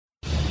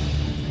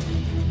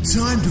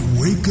Time to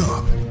wake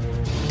up.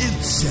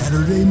 It's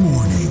Saturday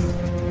morning.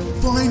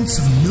 Find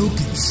some milk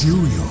and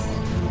cereal.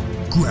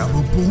 Grab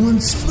a bowl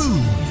and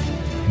spoon.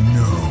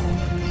 No,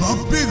 a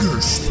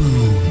bigger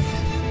spoon.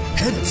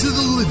 Head to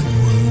the living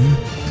room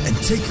and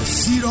take a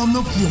seat on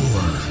the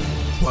floor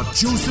while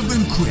Joseph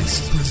and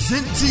Chris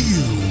present to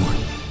you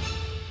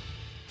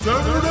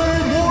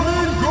Saturday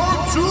Morning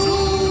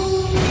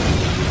Cartoon!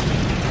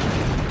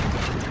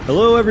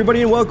 Hello,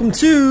 everybody, and welcome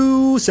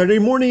to Saturday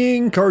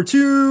Morning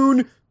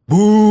Cartoon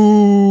Boom!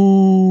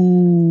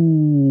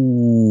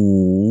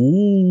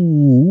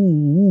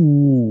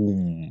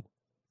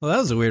 Well, that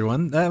was a weird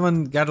one. That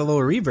one got a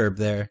little reverb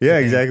there. Yeah,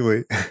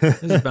 exactly.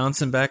 It was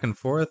bouncing back and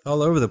forth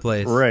all over the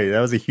place. Right,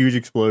 that was a huge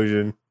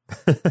explosion.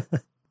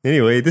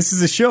 Anyway, this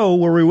is a show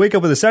where we wake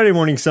up with a Saturday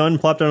morning sun,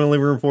 plop down in the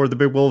living room floor with a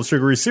big bowl of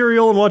sugary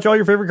cereal, and watch all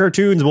your favorite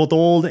cartoons, both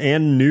old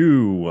and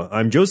new.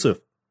 I'm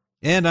Joseph.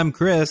 And I'm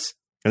Chris.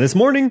 And this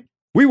morning,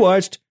 we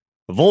watched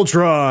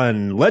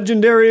Voltron,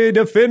 Legendary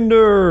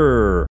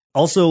Defender.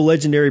 Also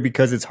legendary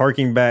because it's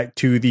harking back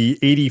to the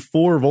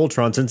 84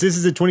 Voltron, since this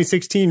is a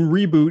 2016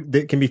 reboot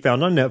that can be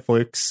found on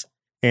Netflix.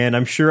 And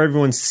I'm sure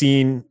everyone's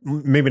seen,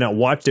 maybe not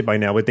watched it by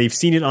now, but they've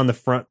seen it on the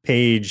front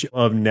page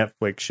of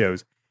Netflix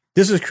shows.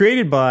 This was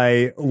created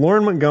by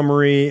Lauren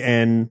Montgomery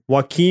and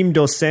Joaquim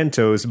Dos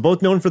Santos,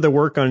 both known for their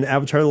work on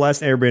Avatar: The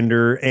Last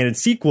Airbender and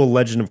its sequel,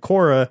 Legend of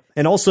Korra.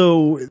 And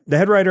also, the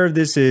head writer of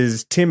this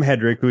is Tim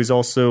Hedrick, who is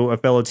also a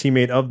fellow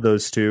teammate of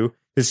those two.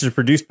 This is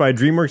produced by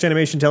DreamWorks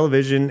Animation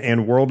Television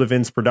and World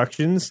Events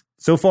Productions.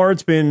 So far,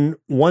 it's been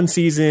 1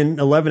 season,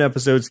 11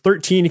 episodes,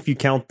 13 if you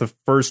count the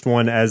first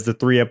one as the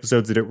 3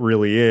 episodes that it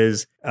really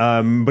is.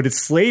 But it's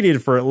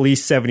slated for at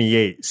least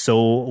 78.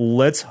 So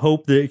let's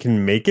hope that it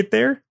can make it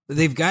there.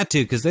 They've got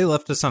to, because they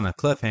left us on a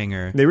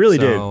cliffhanger. They really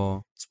did.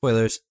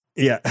 Spoilers.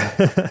 Yeah.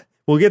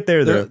 We'll get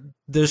there, though.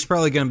 There's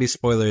probably going to be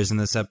spoilers in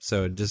this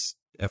episode, just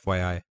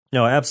FYI.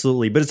 No,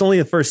 absolutely. But it's only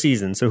the first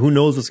season, so who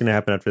knows what's going to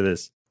happen after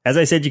this. As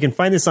I said, you can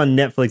find this on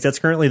Netflix. That's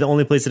currently the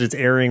only place that it's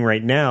airing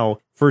right now.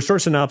 For a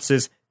short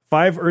synopsis,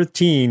 5 Earth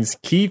teens,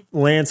 Keith,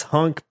 Lance,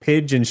 Hunk,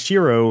 Pidge, and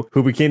Shiro,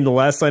 who became the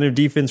last line of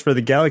defense for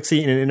the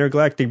galaxy in an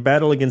intergalactic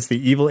battle against the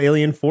evil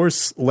alien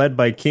force led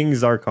by King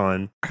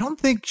Zarkon. I don't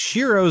think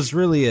Shiro's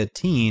really a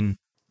teen.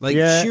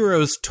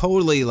 Shiro's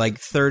totally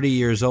 30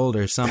 years old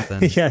or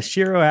something. Yeah,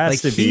 Shiro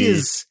has to be.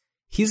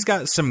 He's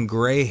got some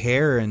gray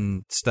hair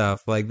and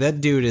stuff. That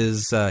dude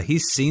is,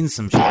 he's seen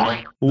some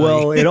shit.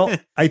 Well,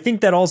 I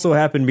think that also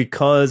happened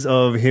because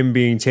of him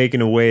being taken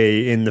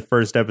away in the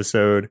first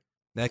episode.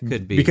 That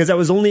could be. Because that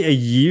was only a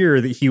year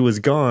that he was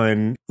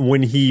gone.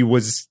 When he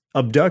was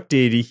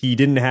abducted, he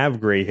didn't have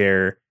gray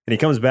hair. And he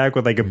comes back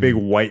with a big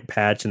white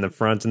patch in the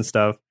front and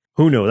stuff.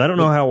 Who knows? I don't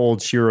know how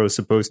old Shiro's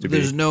supposed to be.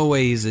 There's no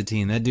way he's a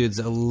teen. That dude's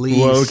at least...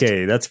 Well,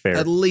 okay, that's fair.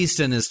 At least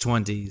in his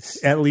 20s.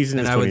 At least in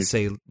his 20s. And I would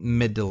say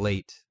mid to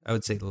late. I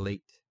would say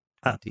late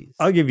 20s.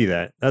 I'll give you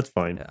that. That's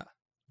fine. Yeah,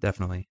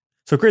 definitely.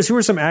 So, Chris, who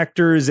are some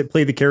actors that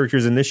play the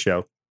characters in this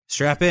show?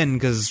 Strap in,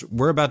 because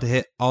we're about to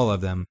hit all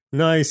of them.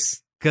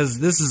 Nice. Because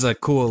this is a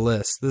cool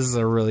list. This is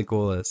a really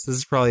cool list. This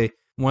is probably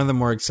one of the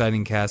more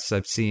exciting casts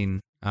I've seen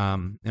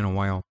in a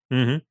while.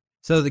 Mm-hmm.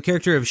 So the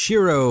character of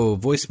Shiro,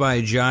 voiced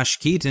by Josh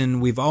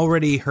Keaton, we've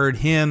already heard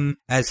him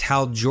as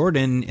Hal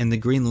Jordan in the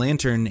Green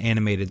Lantern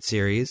animated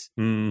series.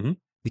 Mm-hmm.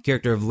 The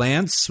character of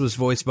Lance was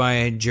voiced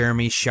by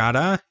Jeremy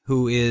Shada,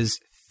 who is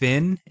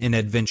Finn in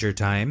Adventure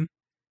Time.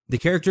 The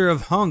character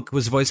of Hunk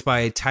was voiced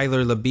by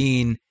Tyler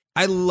Labine.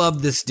 I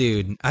love this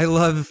dude. I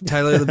love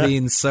Tyler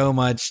Labine so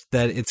much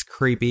that it's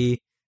creepy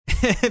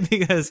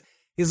because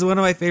he's one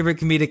of my favorite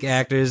comedic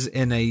actors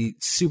in a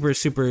super,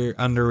 super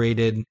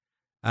underrated...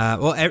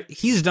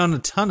 he's done a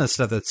ton of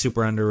stuff that's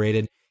super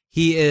underrated.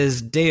 He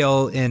is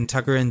Dale in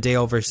Tucker and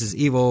Dale vs.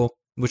 Evil,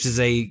 which is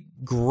a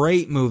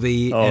great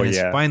movie and is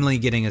finally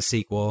getting a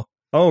sequel.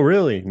 Oh,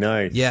 really?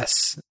 Nice.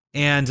 Yes.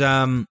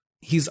 And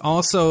he's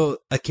also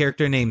a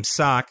character named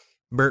Sock,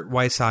 Bert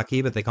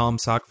Wysocki, but they call him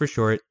Sock for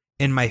short,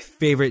 in my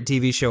favorite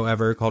TV show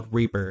ever called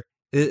Reaper.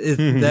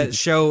 That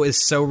show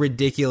is so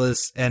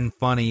ridiculous and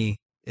funny,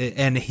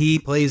 and he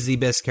plays the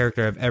best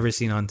character I've ever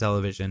seen on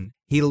television.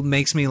 He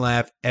makes me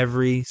laugh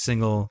every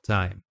single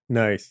time.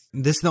 Nice.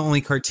 This is the only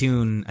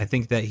cartoon I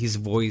think that he's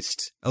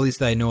voiced, at least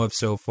that I know of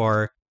so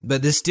far.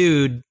 But this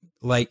dude,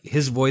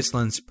 his voice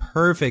lends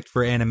perfect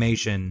for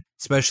animation,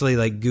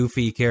 especially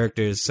goofy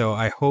characters. So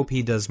I hope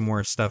he does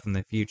more stuff in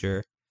the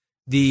future.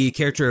 The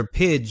character of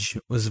Pidge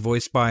was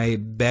voiced by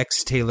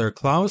Bex Taylor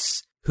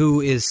Klaus,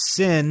 who is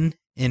Sin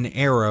in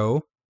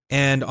Arrow,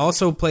 and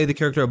also played the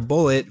character of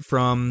Bullet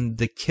from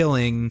The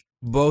Killing,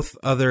 both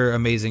other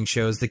amazing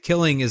shows. The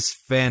Killing is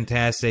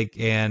fantastic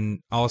and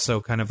also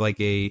kind of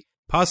a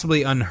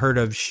possibly unheard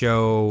of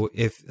show.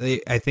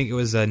 I think it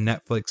was a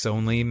Netflix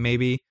only,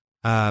 maybe.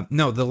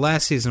 No, the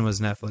last season was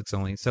Netflix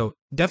only. So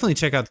definitely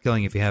check out The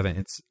Killing if you haven't.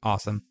 It's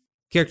awesome.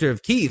 Character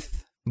of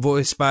Keith,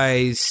 voiced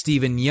by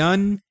Steven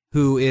Yeun,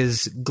 who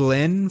is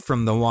Glenn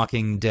from The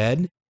Walking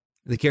Dead.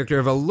 The character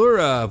of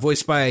Allura,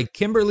 voiced by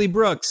Kimberly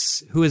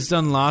Brooks, who has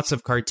done lots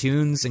of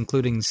cartoons,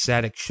 including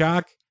Static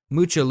Shock,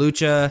 Mucha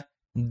Lucha,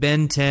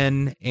 Ben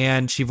 10,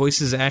 and she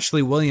voices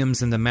Ashley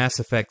Williams in the Mass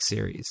Effect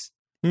series.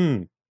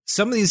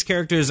 Some of these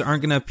characters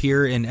aren't going to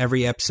appear in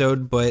every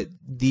episode, but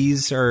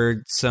these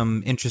are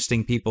some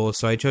interesting people,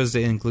 so I chose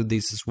to include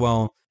these as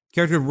well.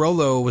 Character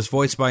Rolo was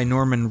voiced by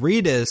Norman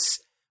Reedus,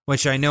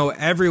 which I know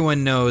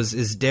everyone knows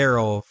is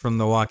Daryl from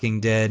The Walking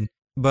Dead,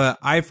 but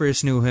I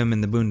first knew him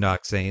in the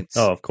Boondock Saints.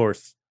 Oh, of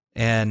course.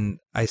 And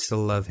I still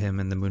love him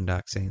in the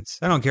Boondock Saints.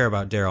 I don't care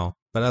about Daryl,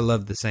 but I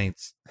love the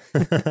Saints.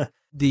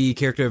 The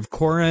character of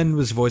Corin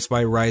was voiced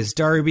by Rhys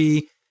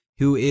Darby,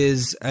 who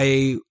is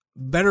a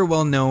better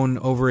well-known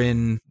over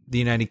in the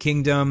United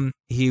Kingdom.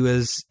 He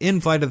was in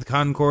Flight of the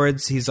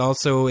Conchords. He's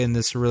also in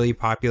this really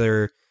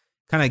popular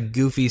kind of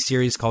goofy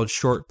series called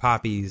Short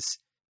Poppies,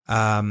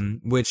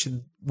 which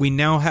we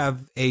now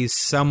have a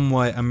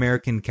somewhat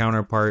American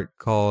counterpart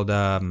called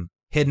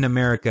Hidden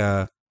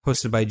America,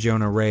 hosted by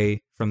Jonah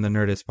Ray from the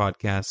Nerdist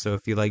podcast. So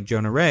if you like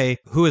Jonah Ray,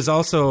 who is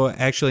also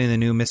actually in the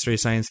new Mystery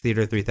Science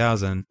Theater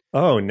 3000.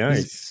 Oh,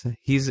 nice.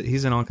 He's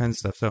in all kinds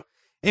of stuff. So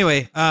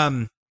anyway,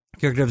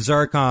 character of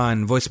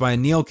Zarkon, voiced by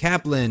Neil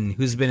Kaplan,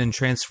 who's been in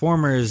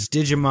Transformers,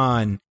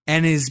 Digimon,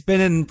 and he's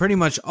been in pretty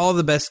much all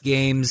the best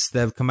games that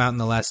have come out in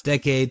the last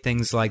decade.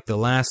 Things like The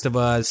Last of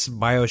Us,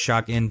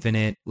 BioShock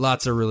Infinite,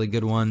 lots of really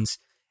good ones.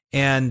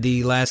 And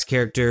the last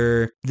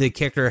character, the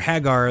character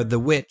Hagar, the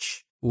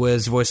Witch,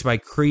 was voiced by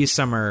Cree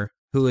Summer,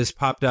 who has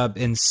popped up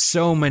in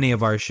so many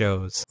of our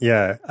shows.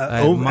 Yeah.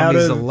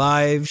 Mommy's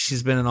Alive.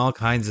 She's been in all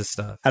kinds of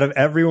stuff. Out of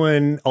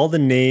everyone, all the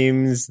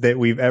names that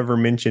we've ever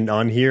mentioned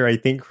on here, I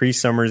think Cree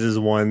Summers is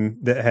one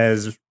that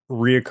has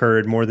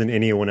reoccurred more than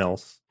anyone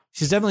else.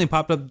 She's definitely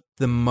popped up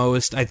the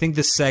most. I think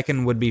the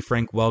second would be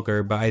Frank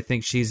Welker, but I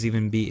think she's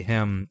even beat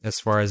him as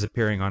far as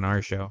appearing on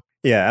our show.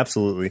 Yeah,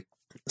 absolutely.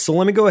 So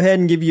let me go ahead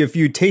and give you a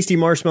few tasty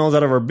marshmallows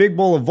out of our big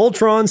bowl of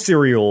Voltron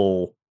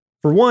cereal.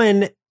 For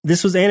one,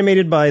 this was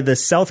animated by the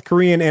South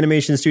Korean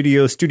animation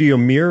studio Studio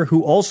Mir,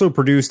 who also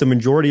produced a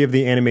majority of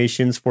the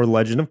animations for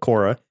Legend of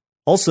Korra.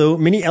 Also,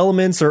 many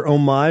elements are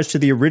homage to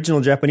the original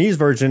Japanese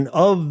version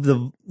of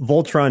the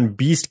Voltron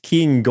Beast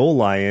King Go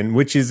Lion,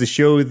 which is the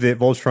show that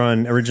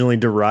Voltron originally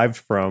derived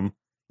from.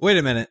 Wait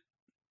a minute.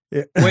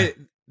 Wait,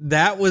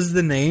 that was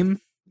the name?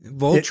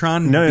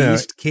 Voltron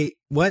Beast King?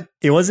 What?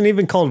 It wasn't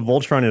even called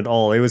Voltron at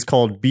all. It was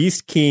called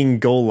Beast King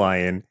Go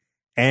Lion.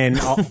 And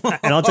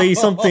I'll tell you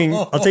something.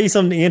 I'll tell you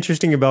something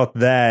interesting about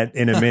that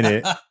in a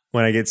minute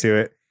when I get to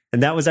it.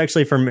 And that was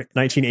actually from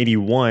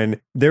 1981.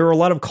 There were a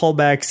lot of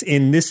callbacks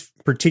in this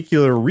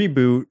particular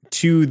reboot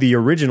to the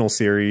original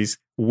series,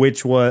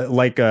 which was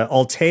like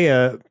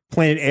Altea.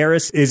 Planet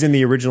Eris is in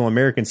the original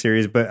American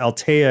series, but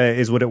Altea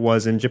is what it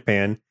was in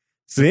Japan.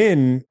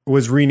 Sven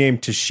was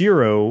renamed to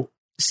Shiro.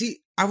 See,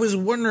 I was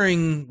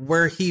wondering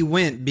where he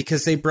went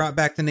because they brought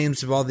back the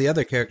names of all the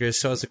other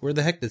characters. So I was like, where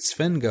the heck did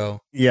Sven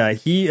go? Yeah,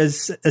 he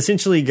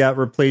essentially got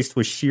replaced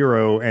with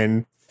Shiro.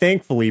 And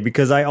thankfully,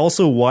 because I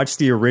also watched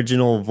the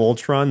original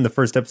Voltron, the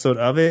first episode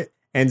of it,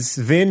 and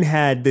Sven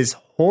had this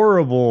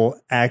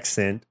horrible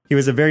accent. He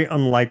was a very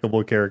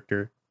unlikable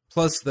character.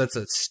 Plus, that's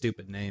a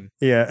stupid name.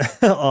 Yeah.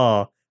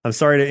 Oh, I'm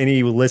sorry to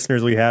any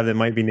listeners we have that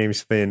might be named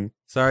Sven.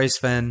 Sorry,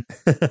 Sven.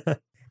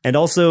 And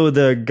also,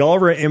 the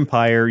Galra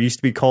Empire used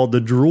to be called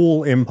the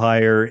Drool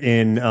Empire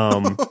in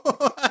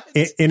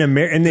the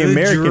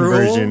American Drool?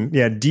 version.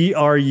 Yeah,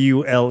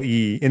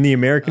 Drule. In the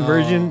American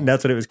version,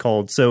 that's what it was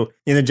called. So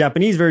in the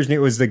Japanese version,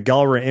 it was the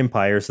Galra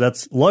Empire. So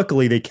that's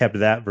luckily they kept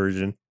that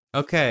version.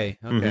 Okay.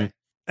 Mm-hmm.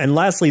 And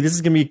lastly, this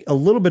is going to be a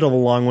little bit of a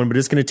long one, but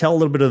it's going to tell a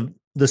little bit of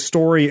the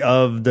story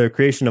of the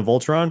creation of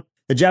Voltron.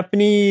 The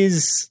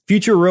Japanese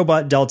Future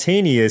Robot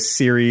Daltanius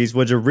series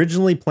was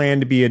originally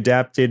planned to be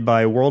adapted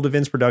by World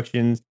Events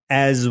Productions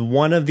as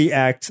one of the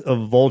acts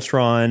of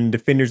Voltron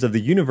Defenders of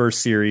the Universe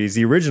series,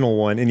 the original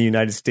one in the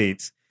United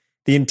States.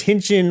 The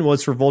intention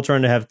was for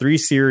Voltron to have 3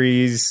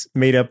 series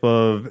made up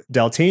of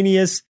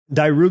Daltanius,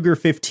 Dairuger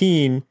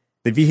 15,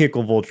 the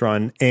vehicle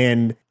Voltron,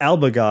 and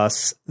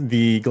Albagos,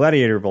 the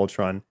gladiator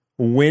Voltron.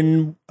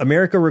 When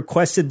America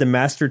requested the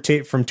master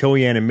tape from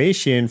Toei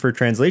Animation for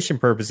translation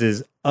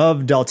purposes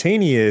of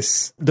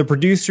Daltanius, the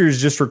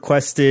producers just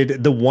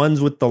requested the ones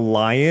with the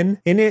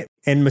lion in it.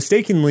 And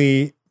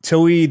mistakenly,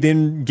 Toei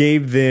then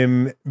gave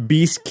them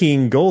Beast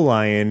King Go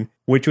Lion,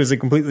 which was a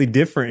completely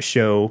different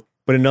show,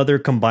 but another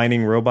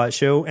combining robot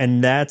show.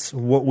 And that's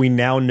what we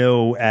now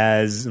know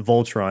as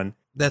Voltron.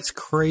 That's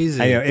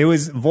crazy. I know.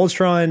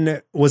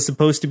 Voltron was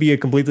supposed to be a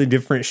completely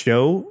different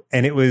show,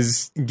 and it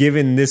was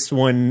given this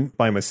one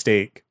by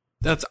mistake.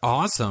 That's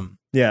awesome.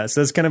 Yeah,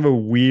 so that's kind of a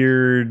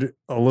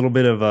little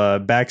bit of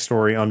a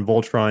backstory on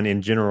Voltron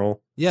in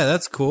general. Yeah,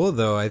 that's cool,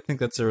 though. I think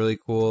that's a really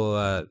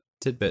cool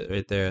tidbit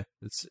right there.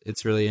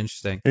 It's really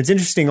interesting. And it's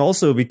interesting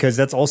also because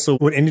that's also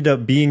what ended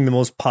up being the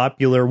most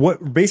popular,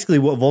 what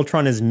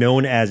Voltron is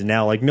known as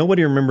now. Like,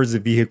 nobody remembers the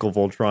vehicle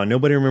Voltron.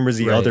 Nobody remembers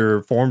the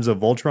other forms of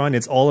Voltron.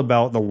 It's all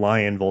about the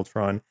lion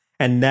Voltron.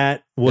 And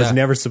that was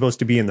never supposed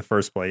to be in the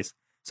first place.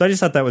 So I just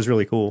thought that was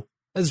really cool.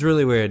 That's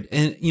really weird.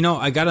 And,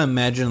 I got to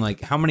imagine, like,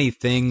 how many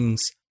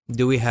things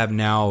do we have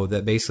now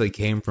that basically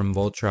came from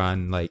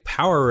Voltron? Like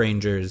Power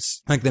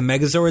Rangers, like the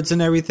Megazords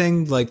and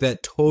everything, like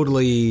that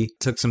totally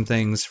took some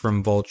things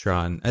from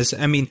Voltron.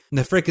 I mean,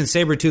 the freaking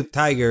saber-toothed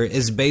tiger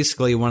is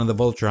basically one of the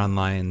Voltron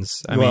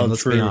lions. I mean,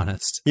 let's be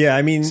honest. Yeah,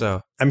 I mean,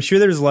 I'm sure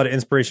there's a lot of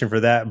inspiration for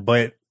that,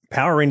 but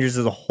Power Rangers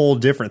is a whole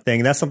different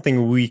thing. That's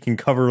something we can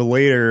cover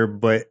later,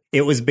 but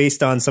it was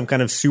based on some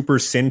kind of Super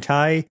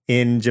Sentai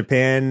in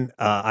Japan.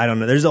 I don't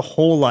know. There's a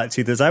whole lot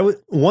to this.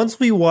 Once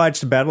we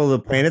watched Battle of the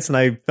Planets and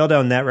I fell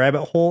down that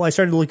rabbit hole, I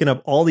started looking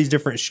up all these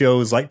different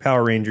shows like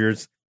Power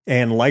Rangers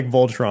and like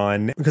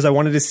Voltron because I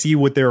wanted to see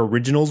what their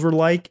originals were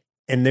like.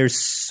 And there's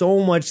so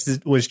much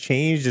that was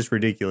changed, it's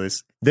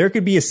ridiculous. There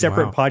could be a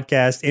separate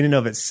podcast in and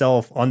of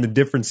itself on the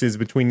differences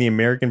between the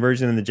American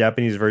version and the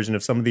Japanese version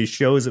of some of these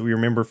shows that we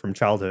remember from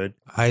childhood.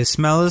 I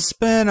smell a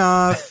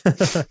spinoff.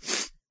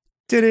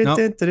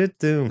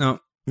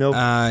 Nope.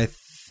 I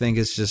think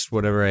it's just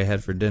whatever I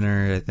had for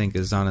dinner, I think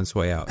is on its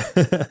way out.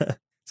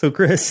 So,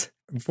 Chris,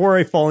 before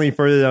I fall any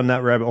further down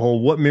that rabbit hole,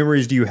 what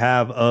memories do you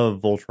have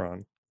of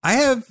Voltron? I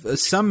have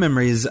some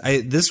memories.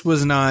 This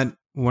was not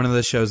one of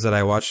the shows that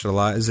I watched a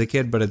lot as a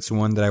kid, but it's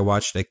one that I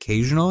watched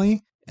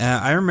occasionally.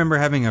 I remember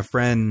having a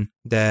friend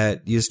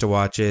that used to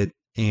watch it,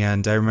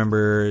 and I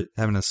remember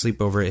having a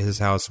sleepover at his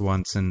house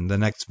once, and the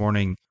next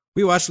morning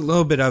we watched a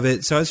little bit of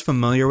it, so I was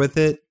familiar with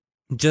it,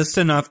 just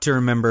enough to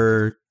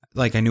remember,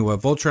 like I knew what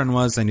Voltron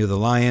was, I knew the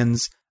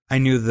lions, I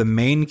knew the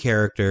main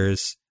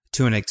characters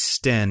to an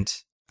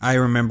extent. I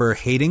remember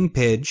hating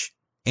Pidge,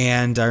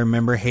 and I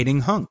remember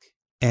hating Hunk,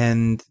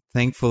 and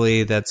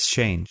thankfully that's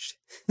changed.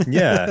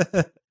 Yeah.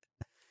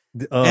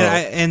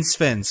 And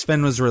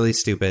Sven was really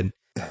stupid.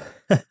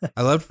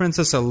 I loved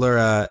Princess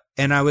Allura,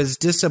 and I was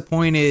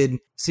disappointed.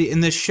 See,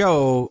 in the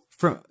show,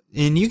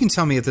 and you can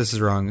tell me if this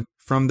is wrong,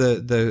 from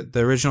the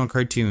original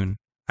cartoon,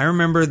 I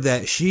remember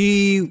that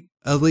she,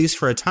 at least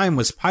for a time,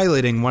 was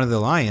piloting one of the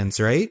lions,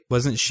 right?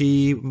 Wasn't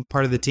she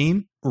part of the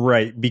team?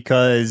 Right,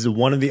 because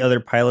one of the other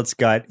pilots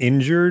got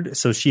injured,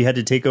 so she had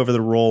to take over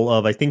the role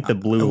of, I think, the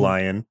Blue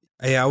Lion.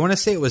 Yeah, I want to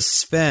say it was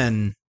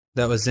Sven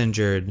that was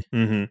injured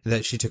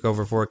that she took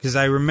over for. Because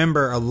I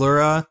remember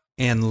Allura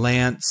and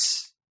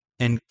Lance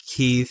and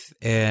Keith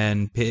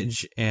and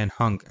Pidge and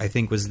Hunk, I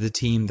think, was the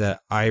team that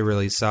I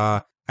really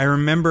saw. I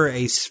remember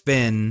a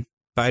Sven,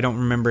 but I don't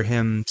remember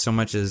him so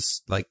much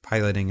as like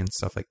piloting and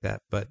stuff like that.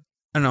 But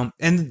I don't know.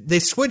 And they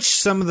switched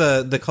some of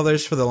the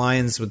colors for the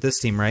lions with this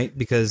team, right?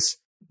 Because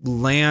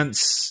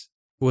Lance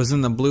was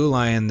in the Blue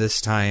Lion this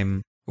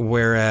time,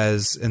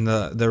 whereas in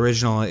the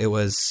original it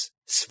was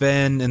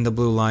Sven in the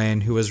Blue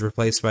Lion, who was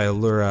replaced by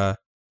Allura,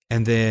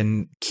 and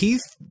then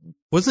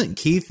wasn't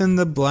Keith in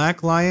the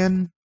Black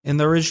Lion in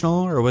the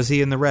original, or was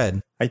he in the red?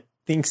 I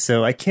think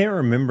so. I can't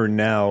remember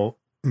now,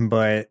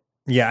 but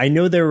yeah, I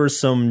know there were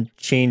some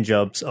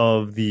change-ups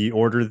of the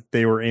order that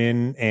they were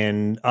in,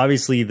 and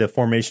obviously the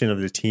formation of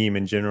the team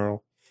in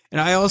general.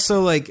 And I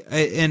also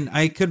and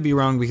I could be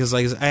wrong because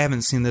I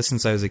haven't seen this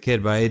since I was a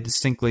kid, but I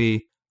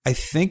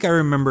think I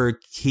remember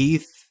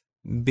Keith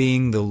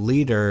being the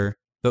leader.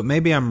 But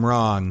maybe I'm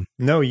wrong.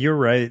 No, you're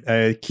right.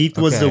 Keith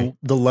was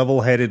the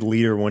level-headed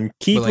leader one.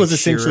 Keith was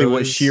essentially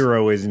what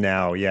Shiro is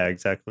now. Yeah,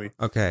 exactly.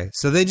 Okay,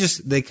 so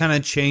they kind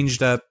of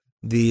changed up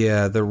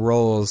the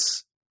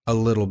roles a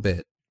little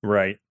bit.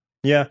 Right.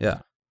 Yeah. Yeah.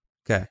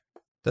 Okay,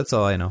 that's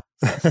all I know.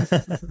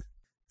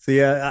 So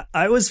yeah,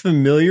 I was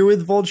familiar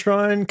with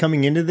Voltron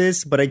coming into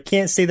this, but I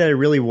can't say that I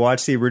really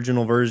watched the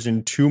original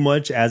version too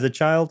much as a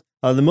child.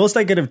 The most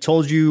I could have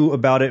told you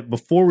about it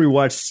before we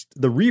watched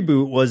the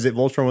reboot was that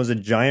Voltron was a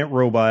giant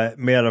robot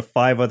made out of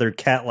 5 other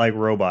cat-like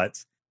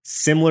robots,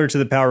 similar to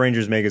the Power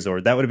Rangers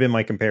Megazord. That would have been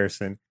my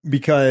comparison.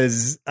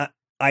 Because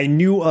I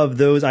knew of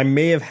those. I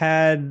may have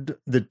had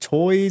the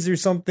toys or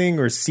something,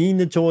 or seen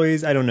the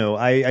toys. I don't know.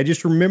 I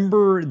just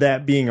remember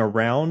that being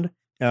around.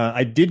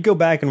 I did go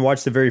back and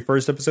watch the very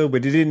first episode,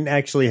 but it didn't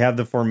actually have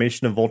the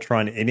formation of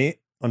Voltron in it,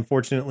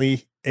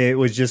 unfortunately. It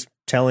was just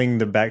telling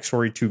the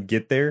backstory to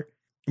get there.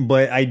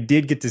 But I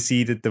did get to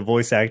see that the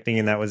voice acting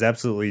in that was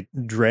absolutely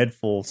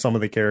dreadful, some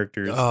of the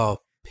characters. Oh,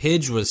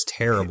 Pidge was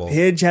terrible.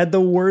 Pidge had the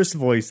worst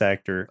voice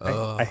actor.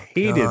 I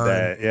hated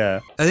that,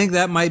 yeah. I think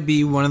that might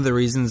be one of the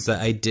reasons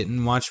that I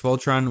didn't watch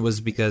Voltron was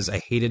because I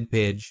hated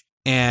Pidge.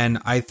 And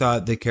I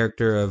thought the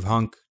character of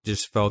Hunk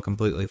just fell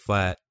completely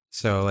flat.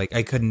 So,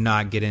 I could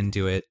not get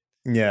into it.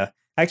 Yeah.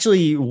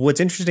 Actually, what's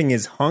interesting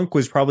is Hunk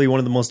was probably one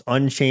of the most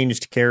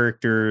unchanged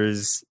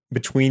characters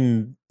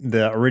between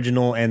the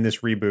original and this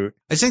reboot.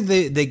 I think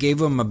they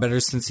gave him a better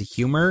sense of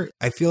humor.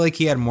 I feel like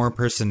he had more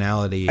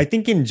personality. I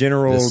think in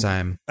general, this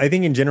time. They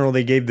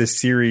gave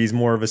this series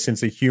more of a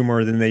sense of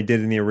humor than they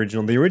did in the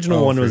original. The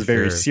original one was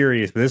very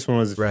serious, but this one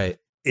was right.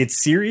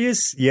 It's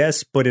serious,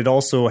 yes, but it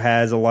also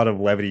has a lot of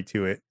levity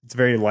to it. It's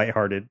very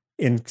lighthearted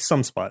in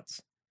some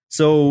spots.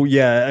 So,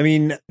 yeah, I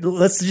mean,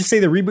 let's just say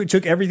the reboot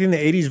took everything the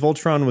 80s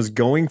Voltron was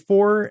going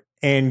for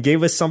and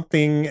gave us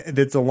something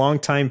that the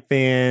longtime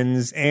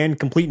fans and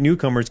complete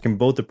newcomers can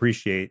both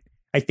appreciate.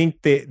 I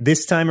think that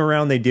this time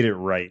around they did it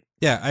right.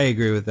 Yeah, I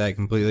agree with that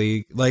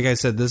completely. Like I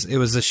said, it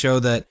was a show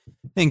that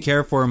I didn't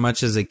care for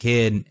much as a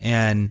kid,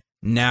 and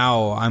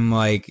now I'm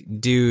like,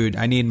 dude,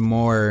 I need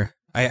more.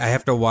 I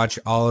have to watch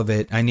all of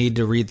it. I need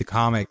to read the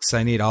comics.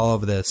 I need all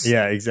of this.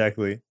 Yeah,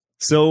 exactly.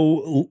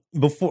 So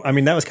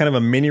that was kind of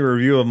a mini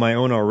review of my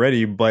own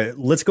already, but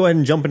let's go ahead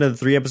and jump into the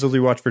 3 episodes we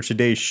watched for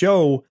today's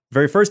show.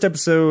 Very first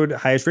episode,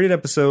 highest rated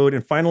episode,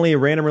 and finally a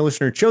random or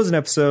listener chosen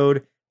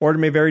episode. Order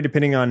may vary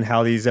depending on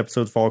how these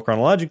episodes fall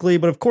chronologically,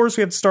 but of course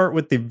we have to start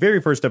with the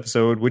very first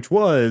episode, which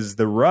was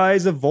The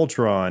Rise of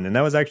Voltron, and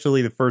that was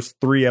actually the first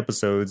 3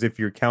 episodes, if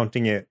you're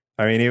counting it.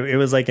 I mean, it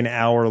was like an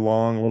hour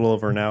long, a little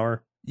over an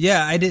hour.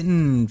 Yeah, I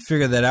didn't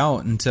figure that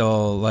out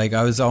until, like,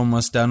 I was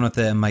almost done with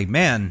it. I'm like,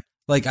 man,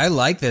 like, I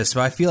like this,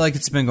 but I feel like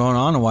it's been going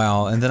on a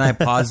while, and then I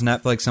paused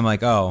Netflix, I'm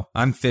like, oh,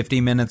 I'm 50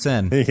 minutes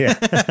in.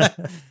 Yeah.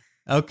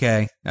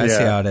 Okay, I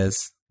see how it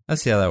is. I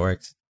see how that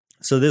works.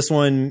 So this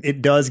one,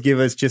 it does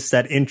give us just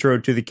that intro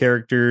to the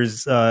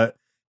characters.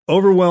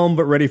 Overwhelmed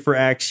but ready for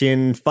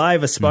action.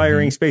 5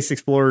 aspiring space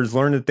explorers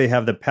learn that they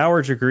have the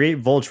power to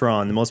create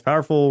Voltron, the most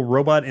powerful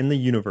robot in the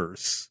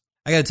universe.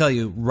 I gotta tell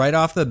you, right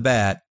off the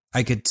bat,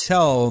 I could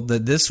tell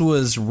that this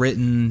was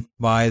written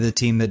by the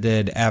team that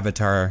did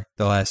Avatar,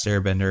 The Last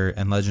Airbender,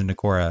 and Legend of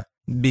Korra.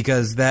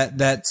 Because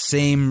that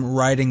same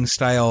writing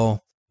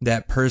style,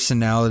 that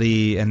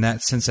personality, and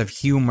that sense of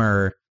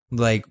humor,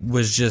 like,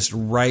 was just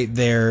right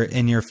there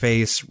in your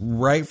face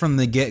right from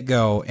the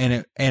get-go,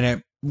 and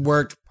it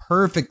worked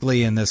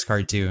perfectly in this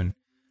cartoon.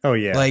 Oh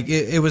yeah. Like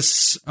it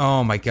was,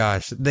 oh my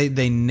gosh,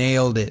 they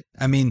nailed it.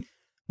 I mean,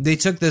 they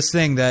took this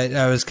thing that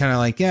I was kind of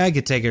like, yeah, I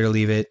could take it or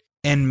leave it,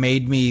 and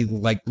made me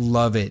like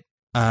love it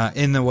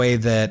in the way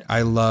that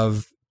I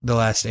love The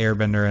Last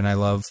Airbender and I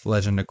love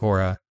Legend of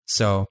Korra.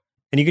 So,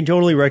 and you can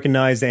totally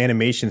recognize the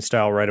animation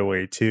style right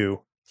away too.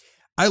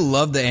 I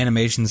love the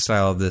animation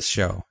style of this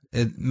show.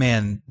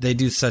 Man, they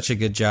do such a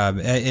good job.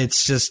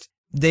 It's just,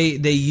 they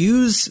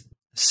use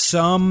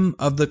some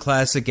of the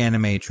classic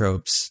anime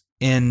tropes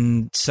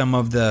in some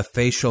of the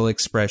facial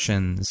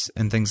expressions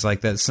and things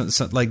like that.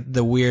 So, like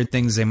the weird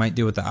things they might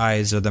do with the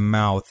eyes or the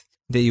mouth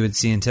that you would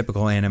see in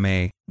typical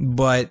anime.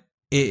 But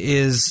it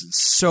is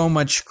so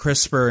much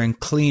crisper and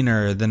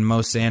cleaner than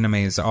most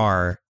animes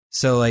are.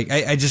 So like,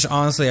 I just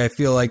honestly, I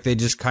feel like they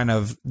just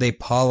they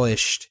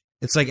polished.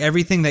 It's like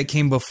everything that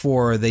came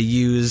before they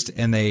used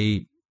and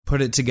they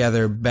put it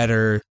together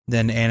better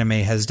than anime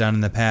has done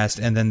in the past,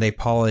 and then they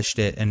polished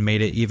it and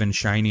made it even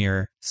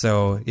shinier.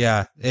 So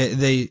yeah,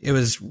 it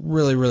was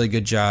really, really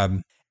good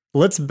job.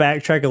 Let's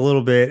backtrack a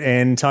little bit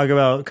and talk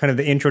about kind of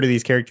the intro to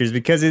these characters,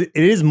 because it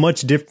is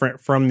much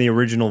different from the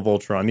original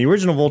Voltron. The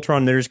original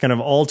Voltron, they're just kind of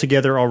all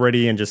together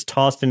already and just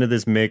tossed into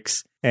this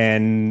mix,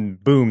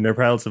 and boom, they're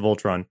pilots of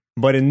Voltron.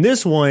 But in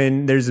this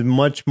one, there's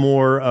much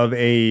more of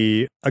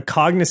a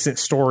cognizant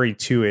story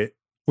to it.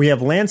 We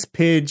have Lance,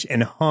 Pidge,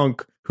 and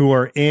Hunk, who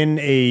are in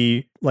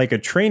a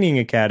training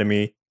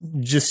academy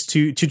just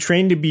to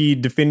train to be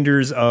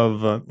defenders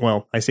of,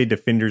 well, I say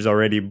defenders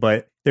already,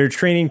 but they're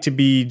training to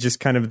be just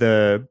kind of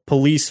the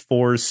police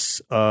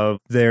force of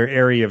their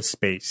area of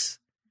space.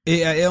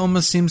 It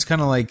almost seems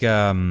kind of like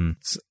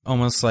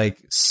almost like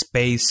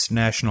Space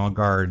National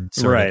Guard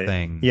sort of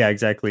thing. Yeah,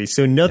 exactly.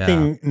 So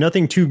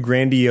nothing too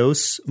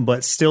grandiose,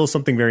 but still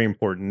something very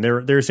important.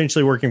 They're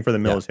essentially working for the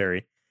military.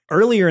 Yeah.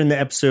 Earlier in the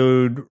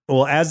episode,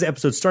 well, as the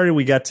episode started,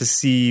 we got to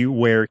see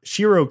where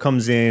Shiro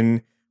comes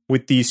in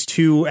with these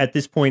 2, at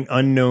this point,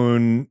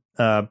 unknown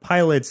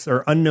pilots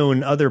or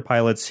unknown other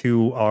pilots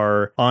who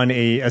are on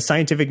a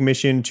scientific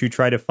mission to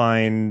try to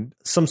find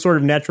some sort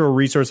of natural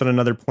resource on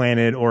another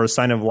planet or a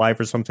sign of life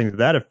or something to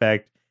that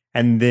effect.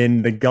 And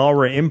then the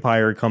Galra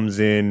Empire comes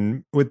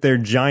in with their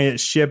giant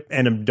ship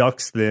and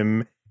abducts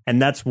them. And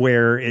that's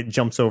where it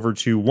jumps over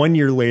to 1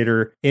 year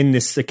later in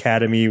this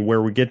academy,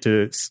 where we get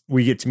to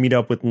meet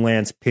up with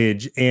Lance,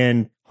 Pidge,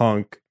 and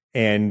Hunk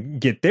and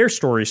get their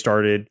story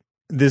started.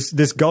 This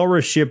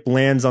Galra ship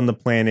lands on the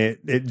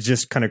planet. It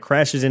just kind of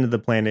crashes into the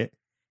planet,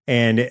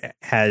 and it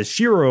has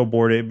Shiro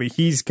aboard it, but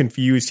he's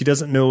confused. He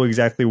doesn't know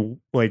exactly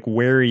like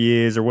where he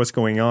is or what's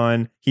going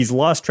on. He's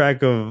lost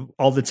track of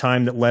all the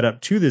time that led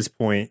up to this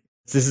point.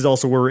 This is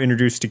also where we're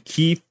introduced to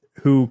Keith,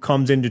 who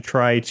comes in to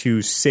try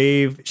to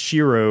save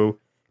Shiro,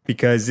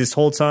 because this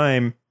whole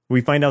time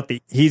we find out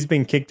that he's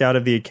been kicked out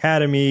of the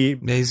academy.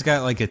 Yeah, he's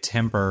got like a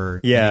temper.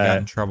 Yeah. And he got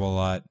in trouble a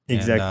lot.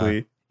 Exactly.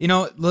 And,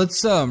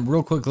 let's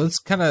real quick, let's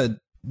kind of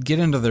get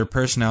into their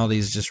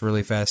personalities just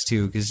really fast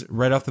too, because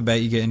right off the bat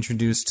you get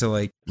introduced to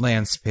like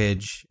Lance,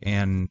 Pidge,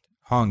 and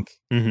Hunk.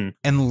 Mm-hmm.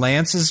 And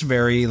Lance is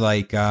very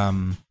like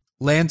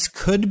Lance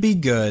could be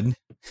good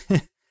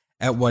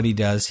at what he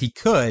does. He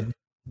could,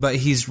 but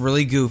he's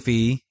really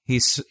goofy.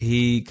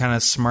 He kind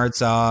of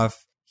smarts off.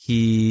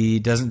 He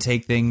doesn't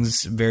take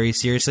things very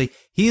seriously.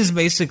 He is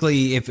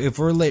basically, if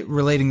we're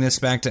relating this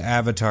back to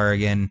Avatar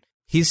again,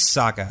 he's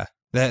Sokka.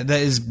 That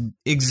is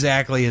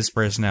exactly his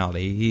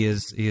personality. He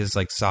is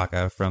like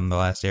Sokka from The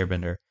Last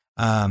Airbender.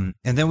 And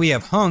then we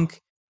have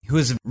Hunk, who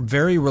is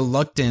very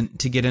reluctant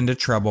to get into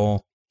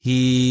trouble.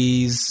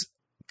 He's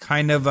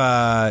kind of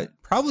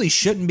probably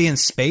shouldn't be in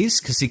space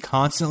because he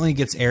constantly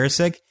gets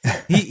airsick.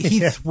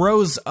 He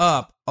throws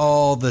up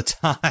all the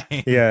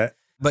time. Yeah.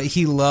 But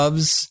he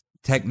loves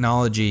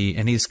technology,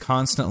 and he's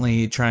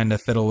constantly trying to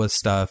fiddle with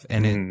stuff,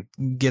 and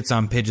it gets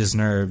on Pidge's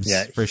nerves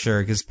for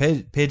sure, because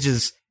Pidge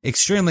is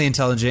extremely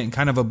intelligent and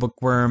kind of a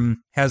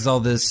bookworm, has all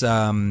this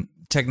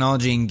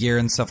technology and gear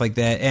and stuff like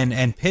that,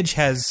 and Pidge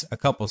has a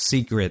couple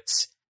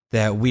secrets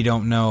that we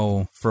don't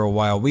know for a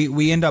while.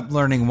 We end up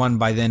learning one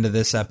by the end of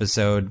this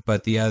episode,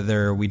 but the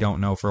other we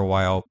don't know for a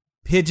while.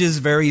 Pidge is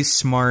very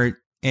smart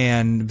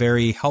and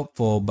very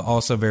helpful, but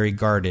also very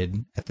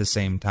guarded at the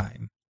same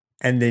time.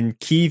 And then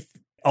Keith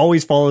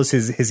always follows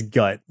his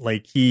gut.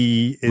 Like,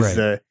 he is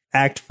the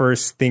act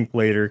first, think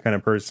later kind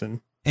of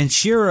person. And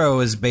Shiro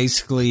is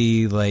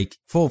basically like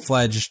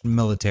full-fledged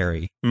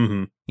military.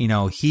 Mm-hmm. You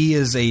know, he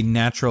is a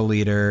natural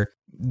leader,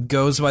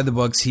 goes by the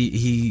books.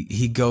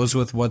 He goes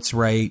with what's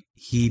right.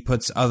 He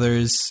puts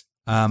others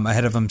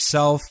ahead of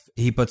himself.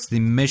 He puts the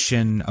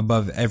mission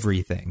above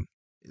everything.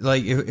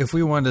 Like, if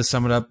we wanted to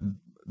sum it up,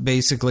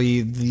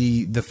 basically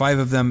the five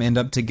of them end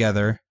up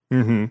together.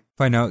 Mm-hmm.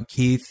 Find out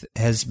Keith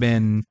has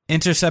been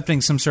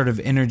intercepting some sort of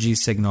energy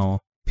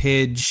signal.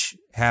 Pidge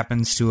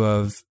happens to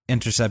have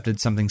intercepted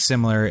something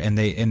similar, and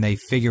they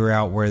figure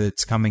out where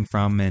it's coming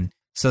from, and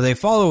so they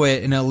follow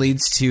it, and it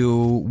leads to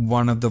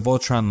one of the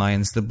Voltron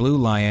lions, the blue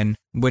lion,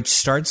 which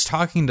starts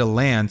talking to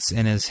Lance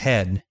in his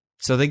head.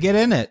 So they get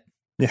in it.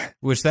 Yeah,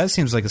 which that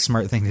seems like a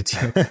smart thing to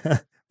do.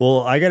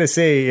 Well, I gotta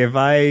say, if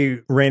I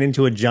ran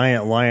into a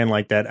giant lion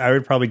like that, I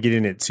would probably get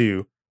in it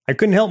too. I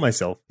couldn't help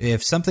myself.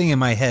 If something in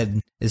my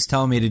head is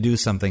telling me to do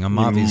something, I'm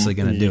obviously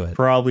going to do it.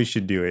 Probably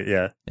should do it,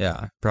 yeah.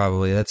 Yeah,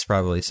 probably. That's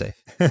probably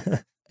safe.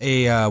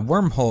 A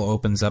wormhole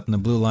opens up and the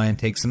blue lion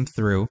takes them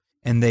through,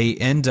 and they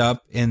end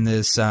up in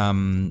this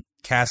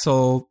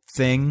castle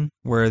thing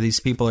where these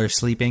people are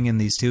sleeping in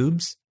these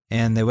tubes,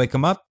 and they wake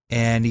them up,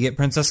 and you get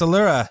Princess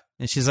Allura,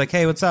 and she's like,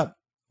 hey, what's up?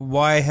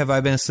 Why have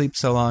I been asleep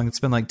so long? It's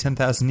been like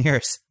 10,000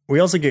 years. We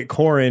also get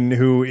Corin,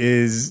 who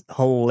is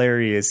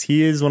hilarious.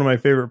 He is one of my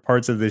favorite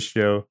parts of this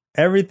show.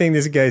 Everything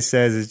this guy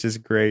says is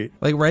just great.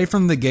 Like, right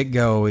from the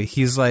get-go,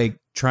 he's like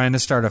trying to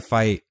start a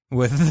fight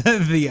with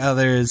the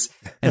others,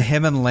 and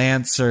him and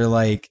Lance are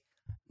like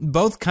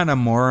both kind of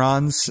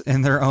morons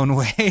in their own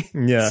way.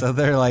 Yeah. So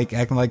they're like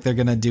acting like they're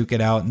gonna duke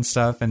it out and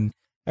stuff, and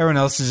everyone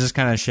else is just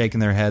kind of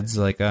shaking their heads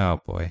like, oh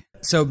boy.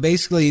 So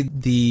basically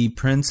the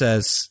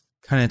princess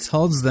kind of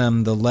tells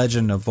them the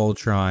legend of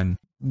Voltron,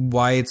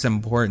 why it's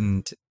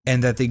important,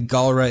 and that the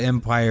Galra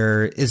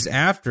Empire is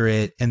after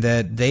it, and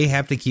that they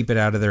have to keep it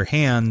out of their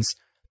hands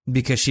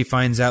because she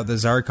finds out that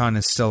Zarkon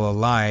is still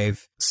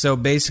alive. So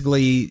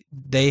basically,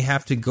 they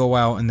have to go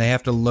out and they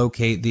have to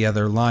locate the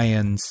other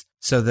lions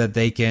so that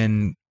they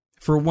can,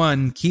 for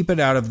one, keep it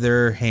out of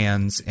their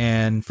hands,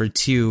 and for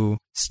two,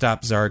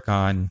 stop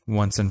Zarkon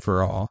once and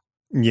for all.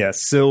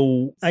 Yes,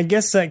 so I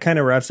guess that kind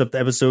of wraps up the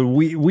episode.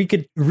 We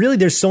could really,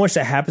 there's so much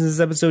that happens in this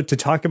episode. To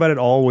talk about it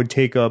all would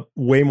take up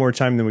way more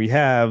time than we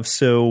have.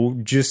 So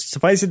just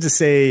suffice it to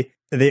say,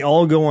 they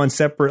all go on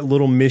separate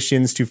little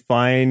missions to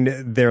find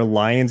their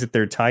lions that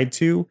they're tied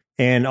to.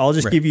 And I'll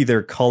just give you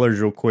their colors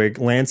real quick.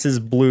 Lance is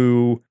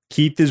blue,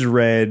 Keith is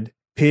red,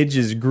 Pidge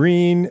is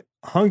green,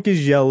 Hunk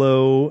is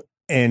yellow,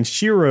 and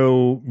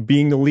Shiro,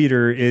 being the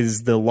leader,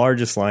 is the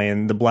largest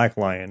lion, the black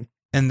lion.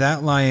 And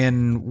that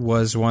lion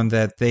was one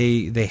that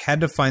they had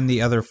to find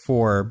the other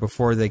four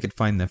before they could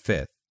find the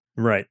fifth.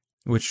 Right.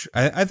 Which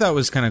I thought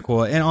was kind of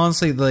cool. And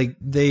honestly, like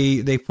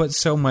they put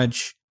so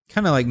much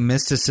kind of like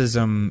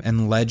mysticism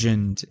and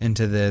legend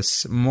into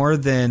this, more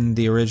than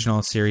the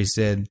original series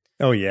did.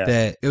 Oh, yeah.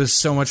 That it was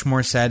so much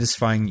more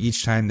satisfying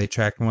each time they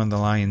tracked one of the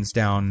lions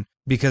down,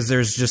 because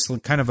there's just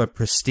kind of a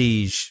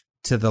prestige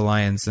to the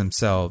lions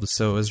themselves.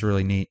 So it was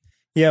really neat.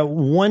 Yeah,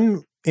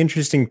 one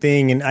interesting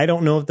thing, and I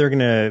don't know if they're going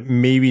to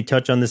maybe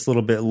touch on this a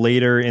little bit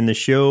later in the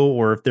show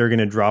or if they're going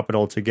to drop it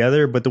all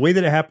together, but the way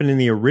that it happened in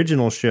the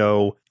original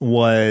show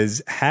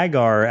was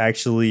Hagar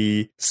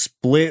actually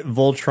split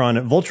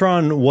Voltron.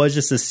 Voltron was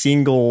just a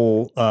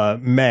single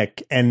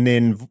mech, and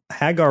then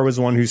Hagar was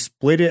the one who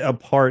split it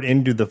apart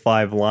into the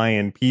 5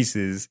 lion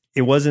pieces.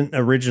 It wasn't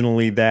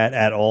originally that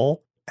at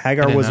all.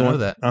 Hagar was the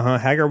one.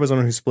 Hagar was the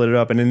one who split it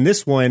up, and in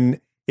this one,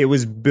 it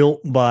was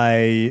built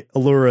by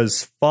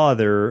Allura's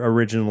father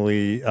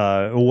originally.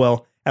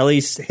 Well, at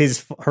least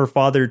her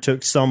father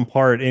took some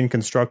part in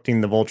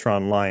constructing the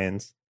Voltron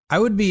lions. I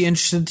would be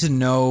interested to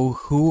know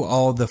who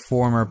all the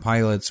former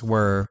pilots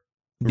were,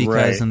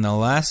 because in the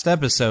last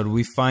episode,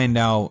 we find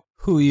out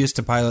who used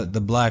to pilot the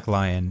Black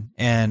Lion,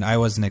 and I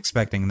wasn't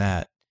expecting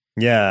that.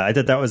 Yeah, I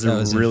thought that was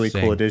a really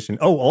cool addition.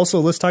 Oh, also,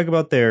 let's talk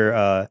about their,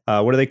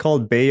 what are they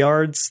called?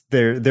 Bayards?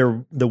 They're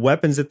the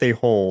weapons that they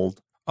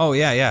hold. Oh,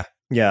 yeah.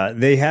 Yeah,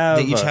 they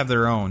each have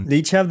their own. They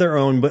each have their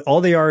own, but all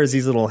they are is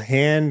these little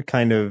hand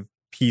kind of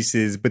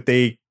pieces, but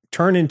they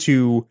turn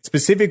into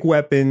specific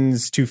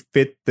weapons to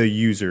fit the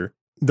user.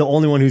 The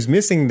only one who's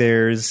missing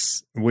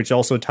theirs, which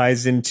also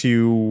ties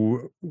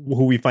into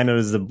who we find out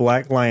is the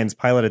Black Lion's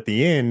pilot at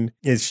the end,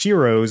 is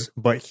Shiro's,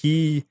 but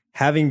he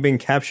having been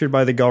captured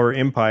by the Galra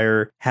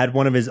Empire, had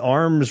one of his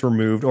arms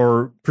removed,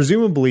 or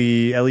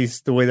presumably, at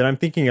least the way that I'm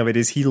thinking of it,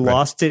 is he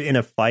lost it in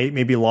a fight,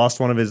 maybe lost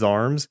one of his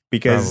arms,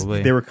 because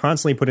they were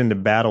constantly put into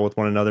battle with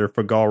one another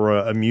for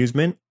Galra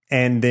amusement.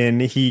 And then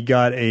he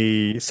got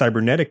a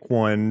cybernetic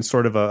one,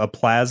 sort of a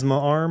plasma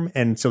arm.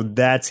 And so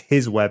that's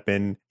his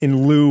weapon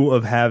in lieu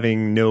of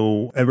having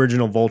no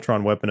original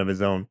Voltron weapon of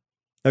his own.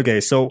 Okay,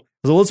 so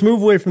let's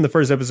move away from the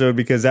first episode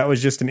because that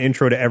was just an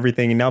intro to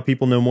everything. And now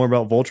people know more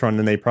about Voltron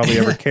than they probably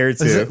ever cared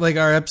to. Is it like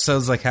our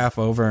episode's like half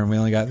over and we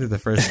only got through the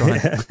first one?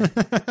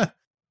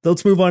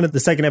 Let's move on to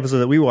the second episode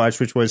that we watched,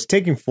 which was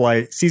Taking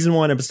Flight, Season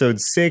 1, Episode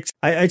 6.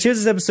 I chose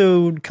this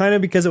episode kind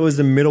of because it was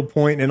the middle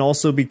point and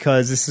also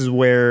because this is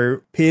where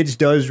Pidge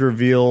does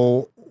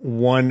reveal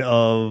one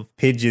of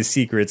Pidge's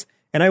secrets.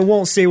 And I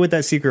won't say what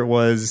that secret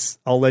was.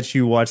 I'll let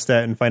you watch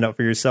that and find out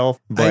for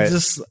yourself. But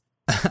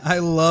I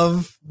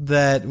love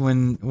that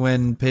when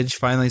Pidge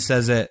finally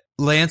says it,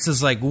 Lance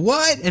is like,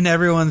 what? And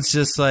everyone's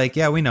just like,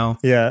 yeah, we know.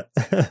 Yeah.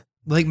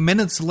 Like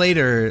minutes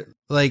later,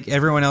 like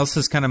everyone else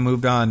has kind of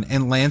moved on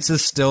and Lance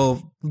is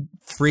still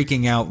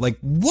freaking out. Like,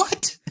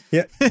 what?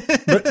 Yeah.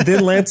 But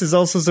then Lance is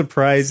also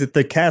surprised that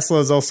the castle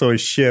is also a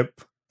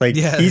ship. Like,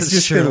 he's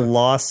just been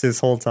lost this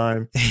whole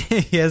time.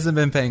 He hasn't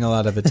been paying a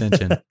lot of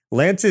attention.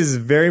 Lance is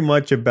very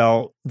much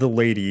about the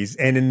ladies.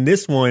 And in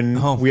this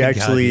one, we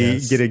actually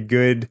get a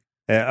good,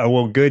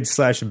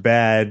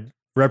 good/bad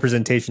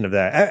representation of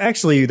that.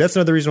 Actually, that's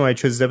another reason why I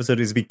chose this episode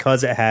is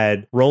because it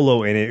had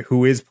Rollo in it,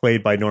 who is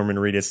played by Norman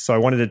Reedus. So I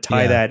wanted to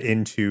tie that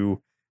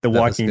into the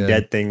Walking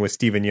Dead thing with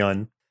Stephen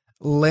Yeun.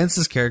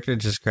 Lance's character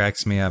just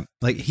cracks me up.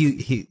 Like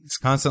he's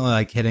constantly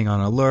like hitting on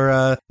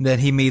Allura. Then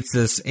he meets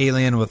this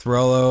alien with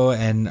Rollo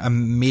and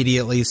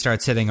immediately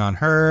starts hitting on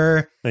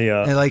her.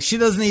 Yeah. And like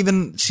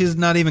she's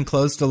not even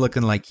close to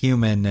looking like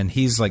human and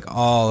he's like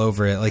all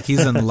over it. Like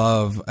he's in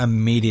love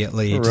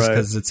immediately just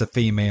because it's a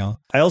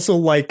female. I also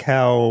like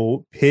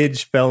how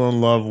Pidge fell in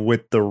love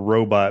with the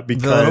robot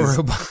because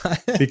of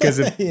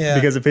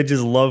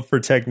Pidge's love for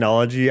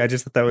technology. I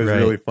just thought that was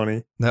really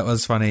funny. That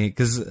was funny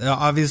because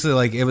obviously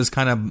like it was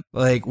kind of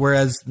like,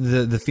 whereas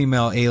the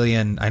female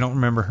alien, I don't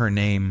remember her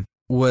name,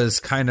 was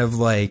kind of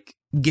like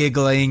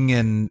giggling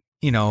and,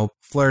 you know,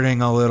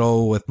 flirting a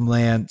little with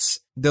Lance.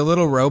 The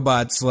little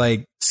robot's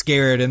like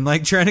scared and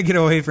like trying to get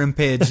away from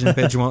Pidge, and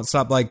Pidge won't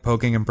stop like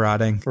poking and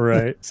prodding.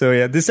 Right. So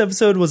yeah, this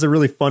episode was a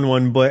really fun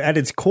one, but at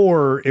its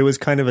core, it was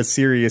kind of a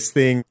serious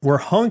thing where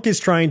Hunk is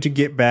trying to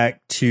get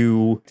back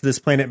to this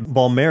planet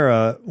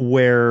Balmera,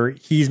 where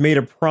he's made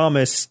a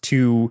promise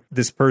to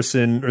this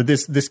person or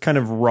this kind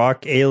of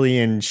rock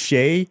alien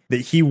Shay that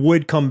he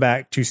would come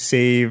back to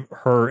save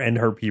her and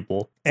her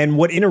people. And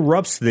what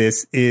interrupts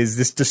this is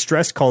this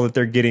distress call that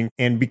they're getting.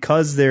 And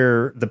because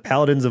they're the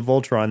Paladins of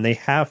Voltron, they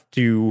have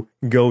to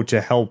go to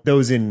help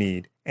those in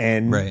need.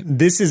 And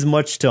this is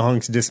much to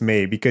Hunk's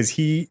dismay because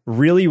he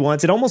really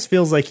wants, it almost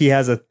feels like he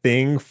has a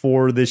thing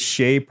for this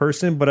Shay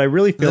person, but I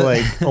really feel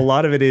like a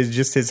lot of it is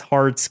just his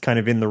heart's kind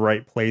of in the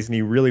right place and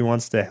he really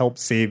wants to help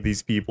save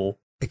these people.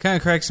 It kind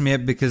of cracks me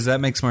up because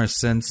that makes more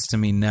sense to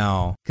me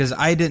now. Because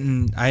I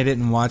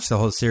didn't watch the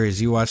whole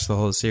series. You watched the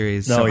whole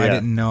series, so I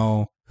didn't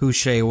know who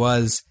Shay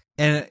was.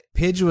 And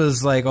Pidge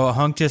was like, oh,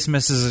 Hunk just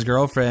misses his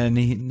girlfriend.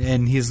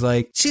 And he's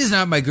like, she's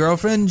not my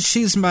girlfriend.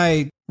 She's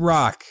my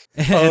rock.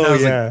 And I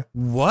was like,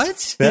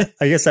 what?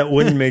 I guess that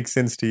wouldn't make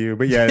sense to you.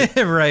 But yeah.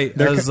 Right.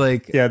 I was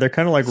like. Yeah, they're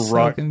kind of like so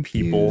rock confused.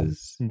 people.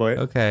 But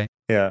okay.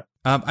 Yeah.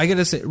 I got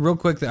to say real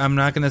quick that I'm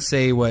not going to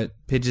say what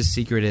Pidge's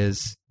secret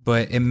is,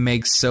 but it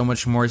makes so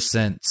much more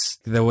sense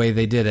the way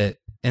they did it.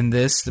 In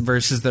this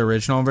versus the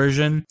original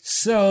version,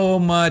 so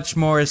much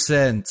more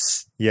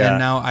sense. Yeah. And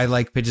now I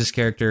like Pidge's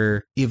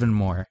character even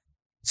more.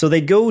 So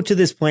they go to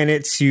this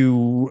planet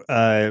to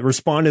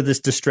respond to this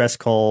distress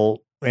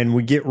call, and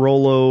we get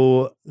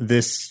Rollo,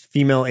 this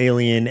female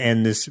alien,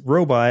 and this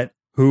robot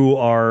who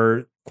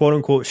are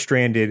quote-unquote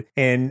stranded,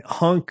 and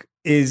Hunk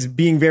is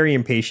being very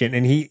impatient,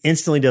 and he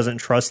instantly doesn't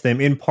trust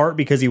them, in part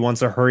because he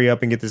wants to hurry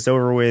up and get this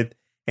over with,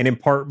 and in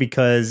part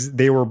because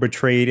they were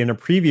betrayed in a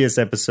previous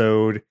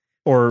episode,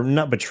 or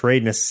not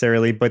betrayed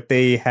necessarily, but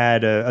they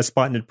had a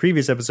spot in the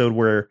previous episode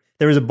where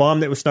there was a bomb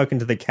that was stuck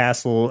into the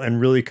castle and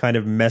really kind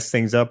of messed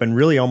things up and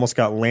really almost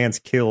got Lance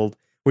killed,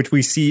 which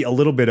we see a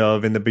little bit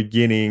of in the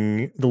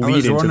beginning, the lead into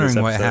this episode. I was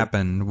wondering what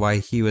happened, why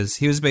he was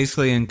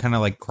basically in kind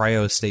of like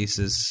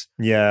cryostasis.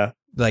 Yeah.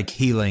 Like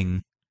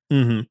healing.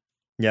 Mm-hmm.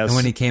 Yes. And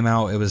when he came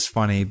out, it was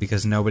funny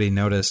because nobody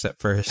noticed at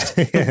first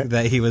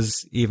that he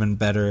was even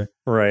better.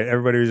 Right.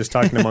 Everybody was just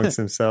talking amongst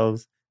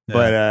themselves.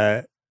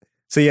 Yeah. But,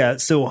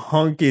 so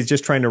Hunk is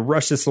just trying to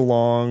rush this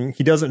along.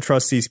 He doesn't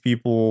trust these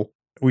people.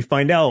 We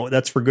find out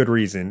that's for good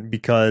reason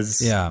because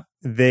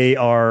they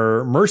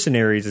are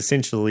mercenaries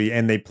essentially,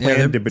 and they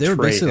plan to betray him.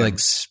 They're basically like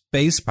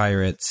space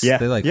pirates. Yeah,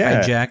 they like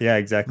hijack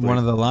exactly. one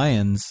of the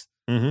lions.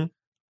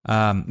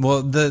 Mm-hmm.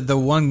 Well,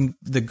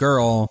 the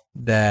girl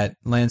that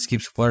Lance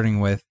keeps flirting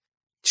with,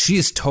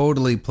 she's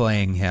totally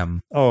playing him.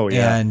 Oh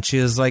yeah, and she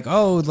was like,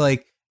 oh,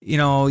 like, you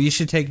know, you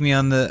should take me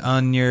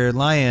on your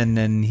lion,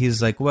 and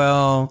he's like,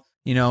 well,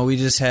 we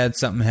just had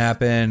something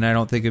happen. I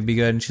don't think it'd be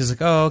good. And she's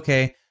like, oh,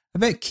 okay. I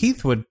bet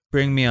Keith would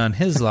bring me on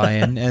his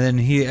lion. And then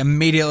he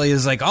immediately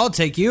is like, I'll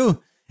take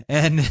you.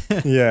 And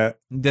yeah,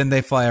 then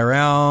they fly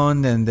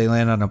around and they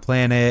land on a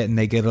planet and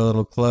they get a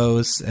little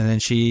close. And then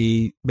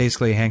she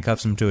basically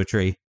handcuffs him to a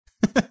tree.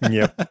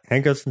 Yep,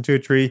 handcuffs him to a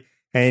tree.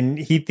 And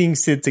he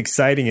thinks it's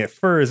exciting at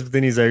first, but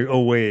then he's like,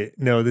 oh, wait,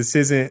 no, this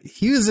isn't.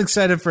 He was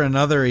excited for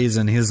another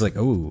reason. He was like,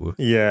 ooh.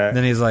 Yeah.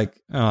 Then he's like,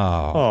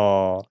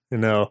 oh.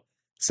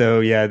 So,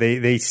 yeah,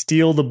 they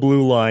steal the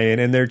blue lion,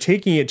 and they're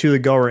taking it to the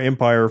Galra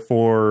Empire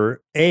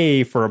for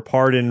a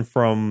pardon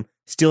from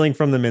stealing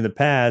from them in the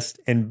past,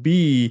 and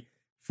B,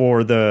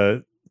 for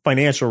the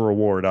financial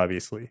reward,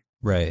 obviously.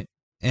 Right.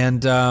 And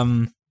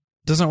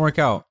doesn't work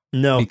out.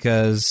 No.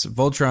 Because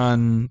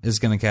Voltron is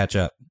going to catch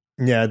up.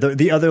 Yeah,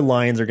 the other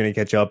lions are going to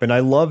catch up. And I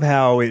love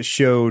how it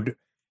showed.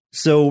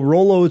 So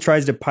Rollo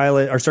starts to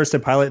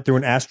pilot through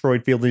an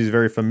asteroid field that he's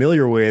very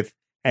familiar with.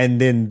 And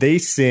then they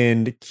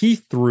send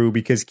Keith through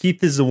because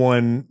Keith is the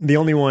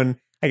only one,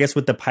 I guess,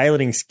 with the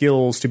piloting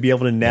skills to be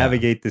able to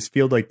navigate this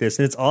field like this.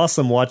 And it's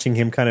awesome watching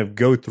him kind of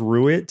go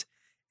through it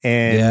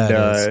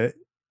and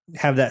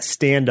have that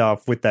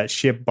standoff with that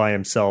ship by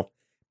himself.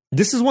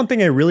 This is one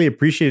thing I really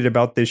appreciated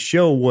about this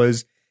show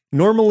was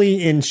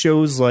normally in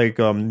shows like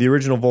the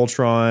original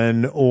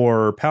Voltron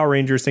or Power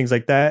Rangers, things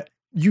like that,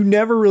 you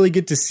never really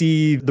get to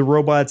see the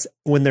robots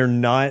when they're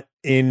not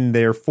in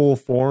their full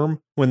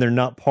form, when they're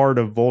not part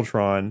of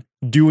Voltron,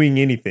 doing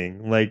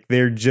anything. Like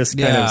they're just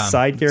kind of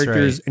side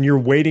characters, and you're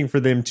waiting for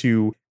them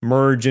to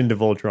merge into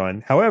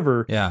Voltron.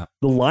 However,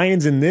 the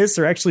lions in this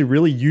are actually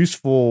really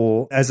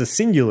useful as a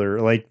singular.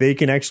 Like they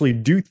can actually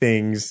do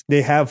things,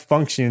 they have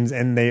functions,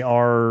 and they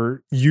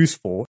are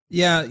useful.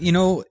 Yeah,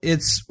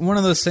 it's one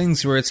of those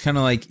things where it's kind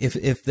of like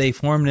if they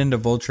formed into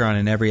Voltron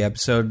in every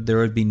episode, there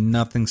would be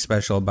nothing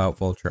special about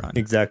Voltron.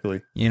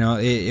 Exactly.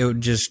 It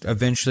would just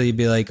eventually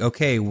be like,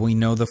 okay, we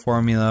know the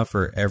formula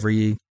for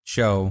every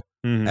show.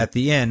 Mm-hmm. At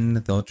the end,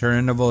 they'll turn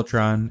into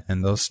Voltron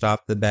and they'll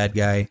stop the bad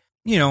guy.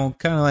 Kind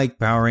of like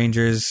Power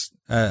Rangers,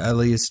 at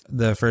least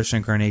the first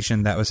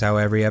incarnation, that was how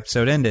every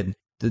episode ended.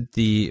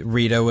 The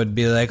Rita would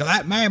be like,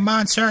 let my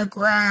monster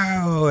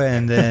grow,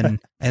 and then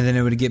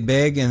it would get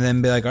big, and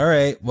then be like, all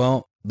right,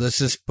 well, let's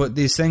just put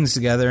these things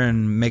together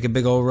and make a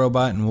big old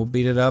robot, and we'll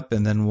beat it up,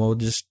 and then we'll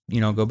just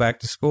go back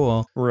to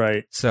school.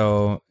 Right.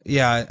 So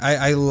yeah,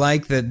 I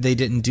like that they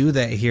didn't do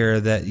that here.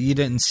 That you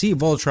didn't see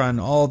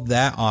Voltron all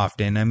that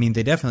often. I mean,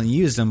 they definitely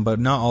used him, but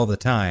not all the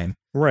time.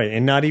 Right,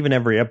 and not even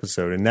every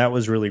episode, and that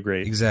was really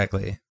great.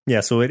 Exactly.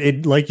 Yeah, so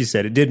it like you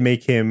said, it did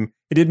make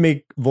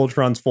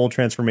Voltron's full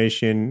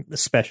transformation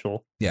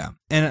special. Yeah,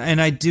 and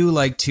I do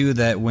like too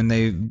that when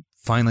they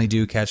finally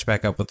do catch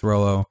back up with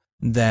Rollo,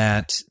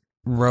 that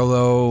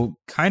Rollo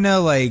kind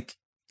of like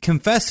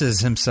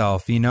confesses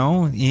himself.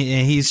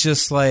 He's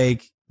just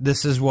like,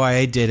 this is why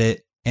I did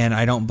it, and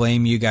I don't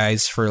blame you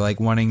guys for like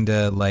wanting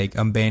to like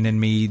abandon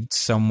me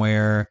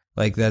somewhere.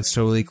 Like, that's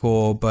totally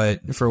cool,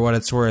 but for what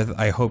it's worth,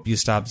 I hope you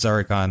stop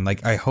Zarkon.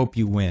 Like, I hope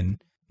you win.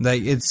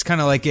 Like, it's kind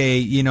of like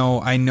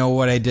I know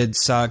what I did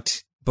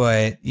sucked,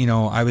 but,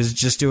 I was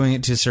just doing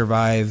it to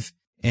survive,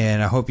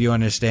 and I hope you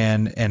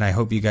understand, and I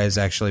hope you guys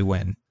actually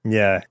win.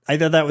 Yeah, I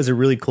thought that was a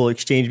really cool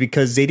exchange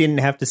because they didn't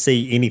have to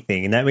say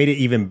anything, and that made it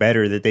even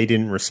better that they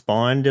didn't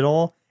respond at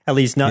all, at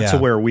least not to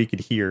where we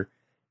could hear.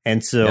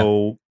 And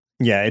so...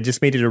 Yeah, it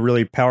just made it a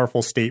really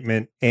powerful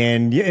statement.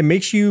 And it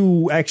makes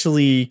you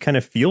actually kind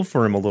of feel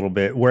for him a little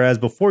bit. Whereas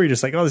before, you're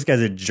just like, oh, this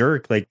guy's a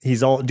jerk. Like,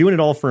 he's all doing it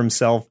all for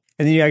himself.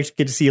 And then you actually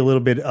get to see a little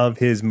bit of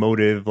his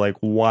motive, like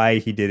why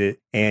he did it.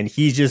 And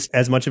he's just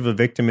as much of a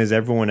victim as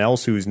everyone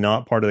else who's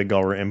not part of the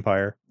Galra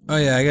Empire. Oh,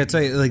 yeah, I gotta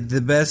tell you, like, the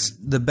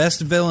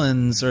best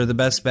villains or the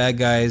best bad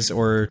guys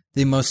or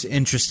the most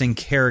interesting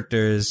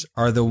characters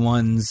are the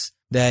ones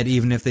that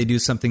even if they do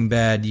something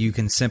bad, you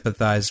can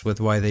sympathize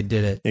with why they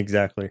did it.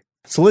 Exactly.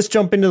 So let's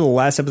jump into the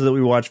last episode that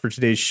we watched for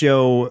today's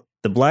show,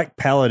 The Black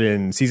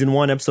Paladin, Season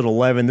 1, Episode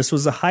 11. This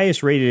was the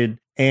highest rated,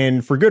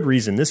 and for good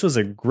reason. This was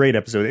a great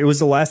episode. It was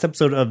the last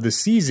episode of the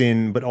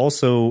season, but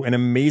also an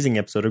amazing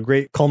episode, a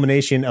great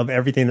culmination of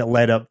everything that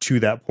led up to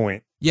that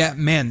point. Yeah,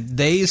 man,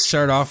 they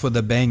start off with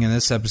a bang in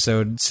this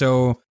episode.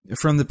 So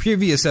from the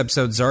previous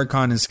episode,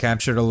 Zarkon has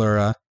captured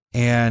Allura,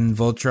 and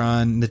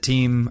Voltron, the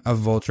team of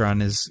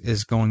Voltron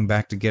is going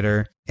back to get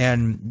her.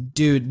 And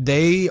dude,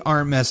 they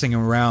aren't messing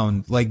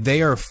around. Like,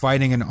 they are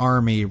fighting an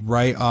army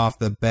right off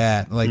the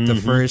bat. Like, the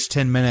first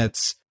 10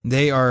 minutes,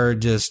 they are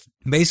just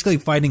basically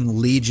fighting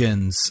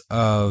legions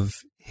of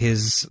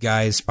his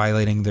guys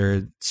piloting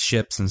their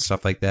ships and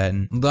stuff like that.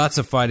 And lots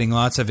of fighting,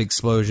 lots of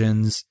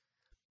explosions.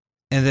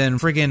 And then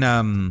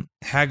freaking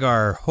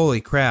Hagar,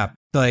 holy crap,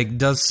 like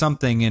does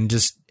something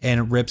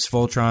and rips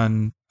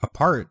Voltron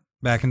apart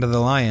back into the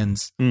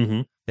lions.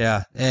 Mm-hmm.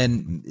 Yeah,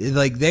 and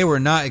like they were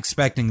not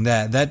expecting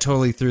that. That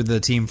totally threw the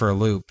team for a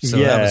loop. So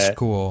that was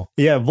cool.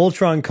 Yeah,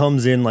 Voltron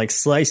comes in like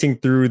slicing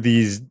through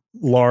these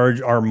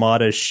large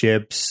armada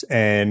ships,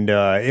 and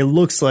it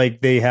looks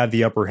like they have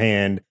the upper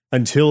hand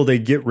until they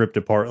get ripped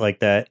apart like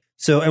that.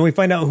 So, and we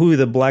find out who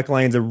the Black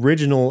Lion's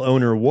original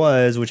owner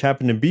was, which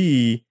happened to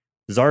be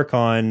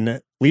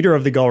Zarkon, leader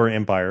of the Galra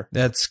Empire.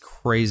 That's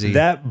crazy.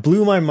 That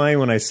blew my mind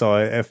when I saw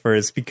it at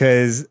first,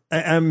 because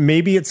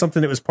maybe it's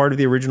something that was part of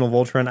the original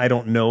Voltron. I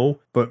don't know.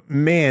 But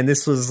man,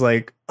 this was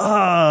like,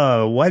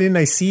 why didn't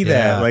I see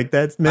that? Like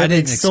that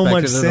makes so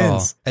much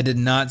sense. I did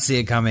not see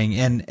it coming.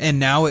 And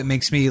now it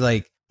makes me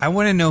like, I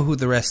want to know who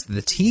the rest of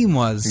the team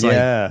was.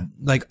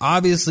 Like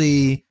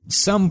obviously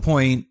some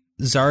point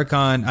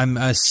Zarkon, I'm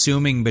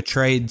assuming,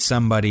 betrayed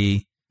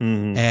somebody.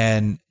 Mm-hmm.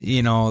 And,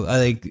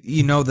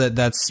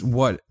 that's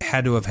what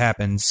had to have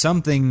happened.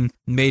 Something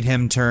made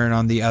him turn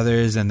on the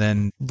others, and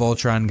then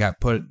Voltron got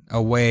put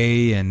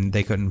away and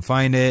they couldn't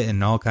find it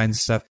and all kinds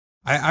of stuff.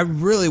 I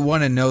really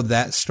want to know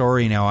that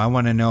story now. I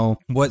want to know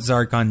what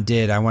Zarkon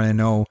did. I want to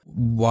know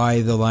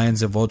why the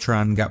Lions of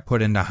Voltron got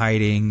put into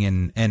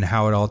hiding and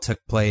how it all took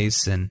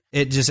place. And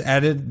it just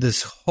added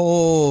this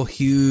whole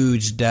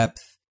huge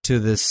depth to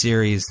this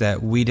series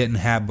that we didn't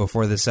have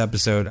before this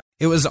episode.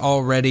 It was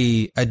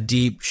already a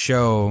deep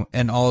show,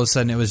 and all of a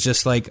sudden it was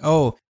just like,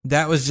 oh,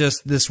 that was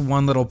just this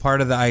one little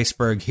part of the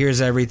iceberg. Here's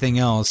everything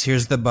else.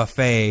 Here's the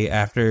buffet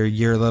after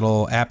your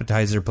little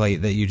appetizer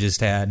plate that you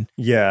just had.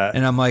 Yeah.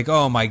 And I'm like,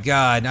 oh my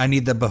God, I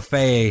need the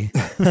buffet.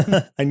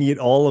 I need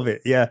all of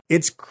it. Yeah.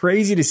 It's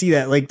crazy to see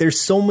that. Like, there's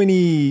so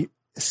many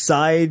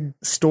side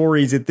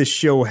stories that this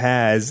show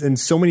has, and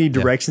so many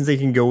directions they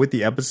can go with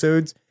the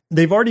episodes.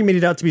 They've already made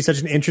it out to be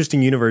such an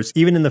interesting universe,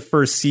 even in the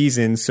first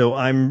season, so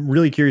I'm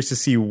really curious to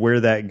see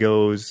where that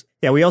goes.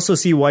 Yeah, we also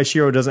see why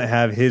Shiro doesn't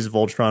have his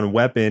Voltron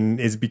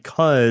weapon is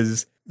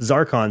because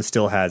Zarkon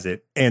still has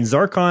it. And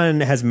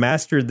Zarkon has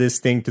mastered this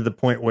thing to the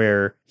point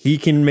where he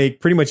can make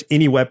pretty much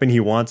any weapon he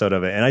wants out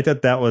of it. And I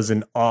thought that was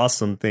an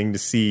awesome thing to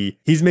see.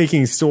 He's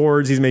making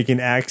swords, he's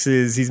making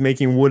axes, he's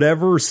making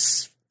whatever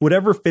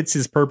fits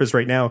his purpose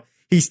right now.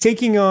 He's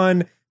taking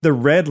on the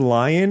Red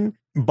Lion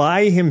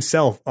by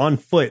himself on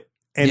foot.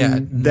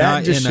 And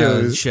that just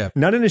shows,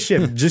 not in a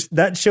ship, just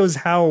that shows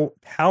how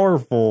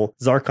powerful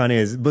Zarkon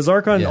is. But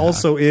Zarkon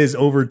also is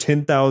over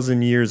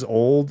 10,000 years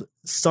old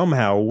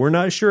somehow. We're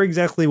not sure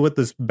exactly what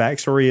this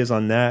backstory is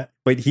on that,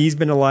 but he's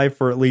been alive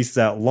for at least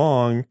that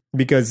long,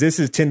 because this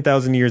is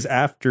 10,000 years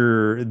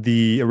after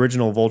the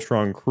original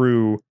Voltron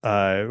crew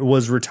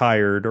was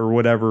retired or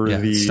whatever.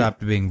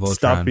 Stopped being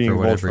Voltron for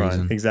whatever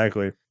reason.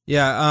 Exactly.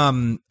 Yeah,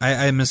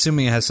 I'm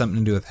assuming it has something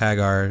to do with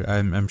Hagar.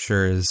 I'm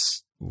sure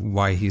is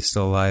why he's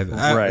still alive.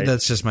 Right.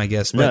 That's just my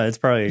guess. But no, it's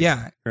probably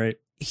right.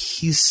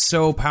 He's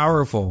so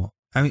powerful.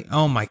 I mean,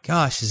 oh my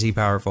gosh, is he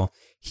powerful?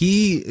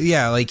 He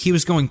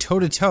was going toe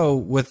to toe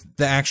with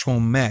the actual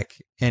mech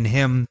and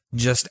him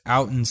just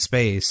out in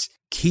space.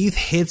 Keith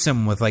hits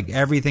him with like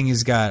everything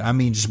he's got. I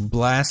mean, just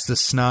blasts the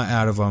snot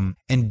out of him,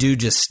 and dude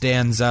just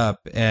stands up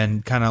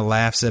and kind of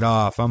laughs it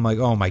off. I'm like,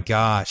 oh my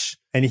gosh.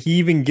 And he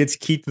even gets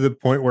Keith to the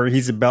point where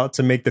he's about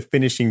to make the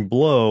finishing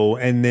blow.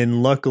 And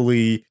then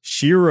luckily,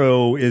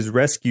 Shiro is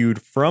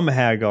rescued from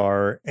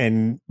Hagar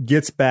and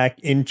gets back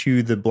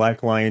into the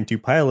Black Lion to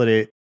pilot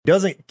it.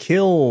 Doesn't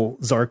kill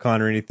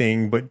Zarkon or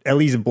anything, but at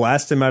least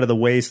blast him out of the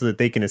way so that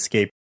they can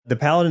escape. The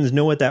Paladins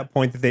know at that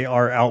point that they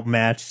are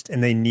outmatched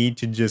and they need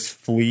to just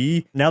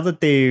flee. Now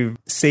that they've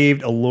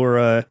saved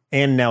Allura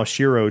and now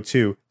Shiro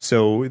too.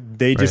 So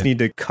they just need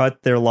to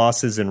cut their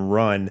losses and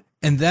run.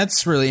 And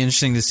that's really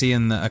interesting to see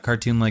in a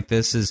cartoon like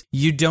this is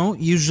you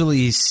don't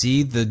usually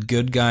see the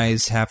good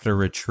guys have to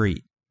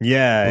retreat.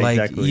 Yeah,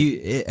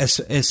 exactly.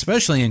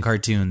 Especially in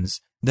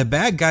cartoons. The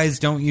bad guys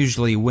don't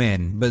usually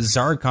win, but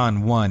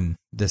Zarkon won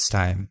this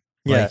time.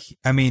 Yeah.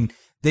 I mean,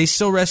 they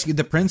still rescued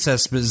the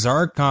princess, but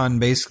Zarkon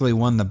basically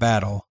won the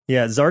battle.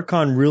 Yeah,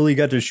 Zarkon really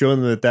got to show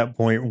them at that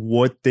point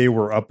what they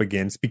were up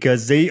against,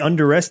 because they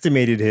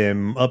underestimated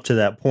him up to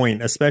that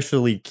point,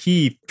 especially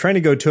Keith trying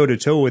to go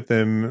toe-to-toe with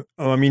him.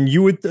 I mean,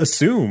 you would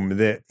assume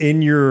that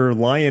in your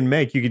lion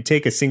mech, you could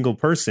take a single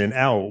person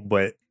out,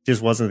 but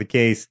just wasn't the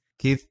case.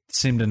 Keith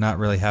seemed to not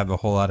really have a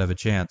whole lot of a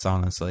chance,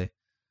 honestly.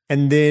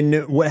 And then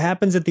what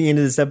happens at the end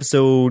of this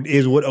episode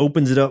is what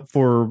opens it up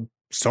for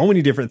so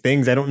many different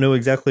things. I don't know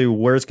exactly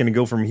where it's going to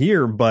go from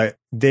here, but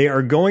they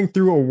are going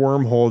through a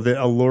wormhole that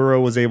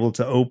Allura was able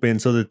to open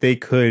so that they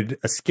could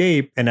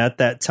escape. And at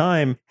that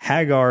time,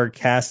 Hagar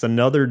cast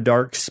another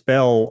dark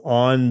spell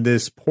on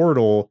this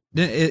portal.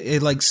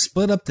 It like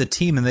split up the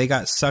team and they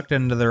got sucked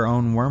into their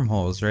own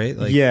wormholes, right?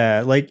 Like,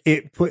 yeah, like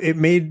it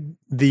made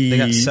the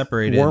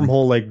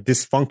wormhole like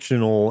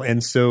dysfunctional,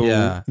 and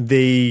so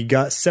they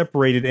got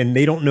separated and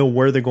they don't know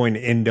where they're going to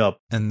end up.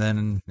 And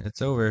then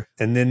it's over.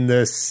 And then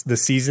the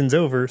season's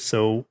over.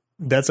 So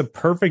that's a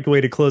perfect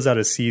way to close out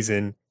a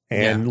season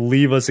and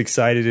leave us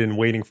excited and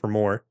waiting for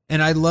more.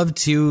 And I love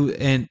too,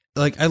 and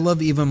like I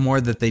love even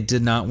more that they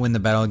did not win the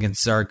battle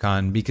against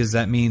Zarkon, because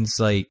that means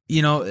like,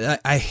 you know,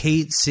 I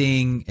hate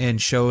seeing in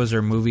shows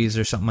or movies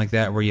or something like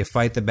that where you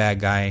fight the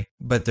bad guy,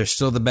 but they're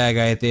still the bad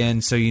guy at the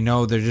end. So, you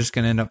know, they're just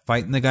going to end up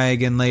fighting the guy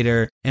again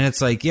later. And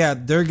it's like, yeah,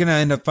 they're going to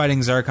end up fighting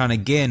Zarkon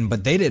again,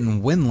 but they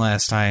didn't win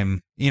last time.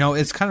 You know,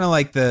 it's kind of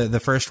like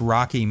the first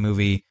Rocky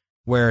movie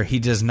where he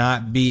does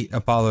not beat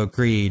Apollo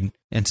Creed,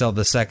 until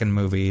the second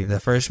movie. The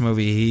first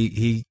movie,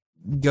 he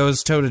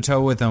goes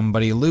toe-to-toe with him,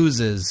 but he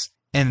loses.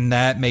 And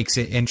that makes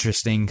it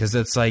interesting because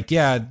it's like,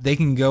 yeah, they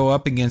can go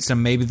up against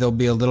him. Maybe they'll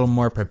be a little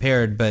more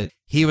prepared, but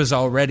he was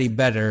already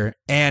better.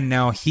 And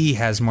now he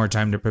has more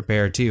time to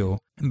prepare too.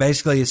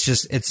 Basically, it's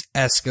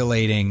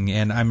escalating.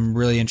 And I'm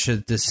really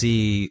interested to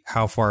see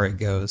how far it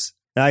goes.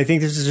 I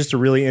think this is just a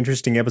really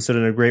interesting episode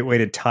and a great way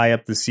to tie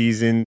up the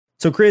season.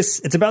 So, Chris,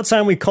 it's about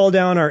time we call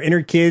down our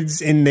inner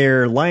kids in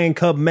their Lion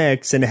Cub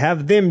mechs and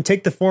have them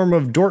take the form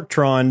of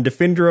Dorktron,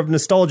 Defender of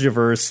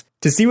Nostalgiaverse,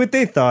 to see what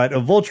they thought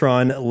of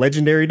Voltron,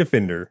 Legendary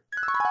Defender.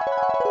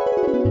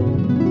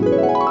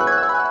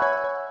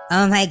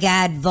 Oh my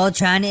god,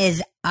 Voltron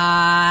is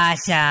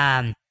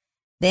awesome.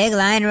 Big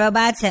lion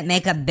robots that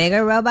make a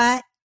bigger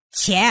robot?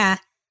 Yeah.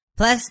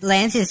 Plus,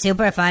 Lance is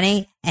super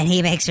funny, and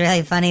he makes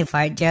really funny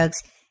fart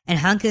jokes, and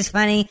Hunk is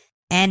funny,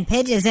 and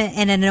Pidge isn't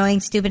an annoying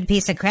stupid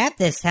piece of crap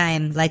this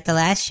time, like the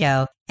last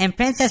show. And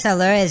Princess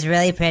Allura is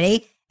really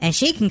pretty, and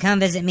she can come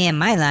visit me in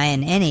my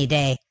lion any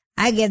day.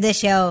 I give this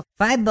show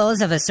 5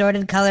 bowls of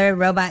assorted color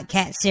robot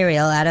cat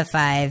cereal out of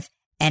 5,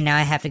 and now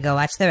I have to go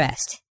watch the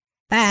rest.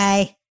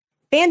 Bye!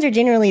 Fans are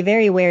generally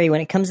very wary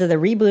when it comes to the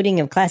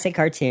rebooting of classic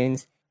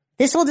cartoons.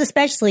 This holds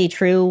especially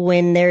true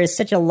when there is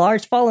such a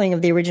large following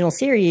of the original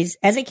series,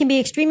 as it can be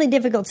extremely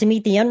difficult to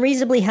meet the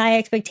unreasonably high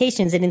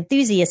expectations that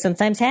enthusiasts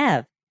sometimes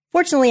have.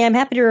 Fortunately, I'm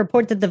happy to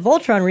report that the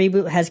Voltron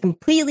reboot has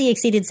completely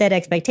exceeded said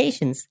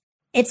expectations.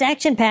 It's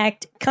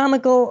action-packed,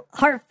 comical,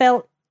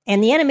 heartfelt,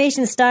 and the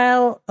animation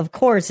style, of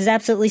course, is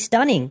absolutely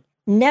stunning.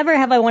 Never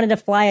have I wanted to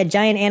fly a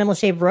giant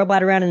animal-shaped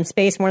robot around in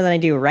space more than I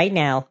do right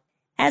now.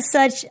 As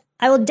such,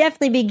 I will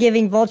definitely be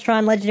giving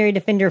Voltron Legendary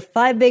Defender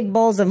 5 big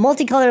bowls of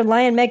multicolored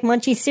Lion Mech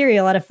Munchie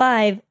cereal out of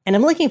 5, and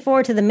I'm looking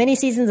forward to the many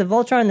seasons of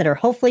Voltron that are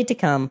hopefully to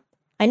come.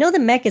 I know the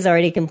mech is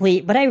already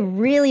complete, but I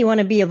really want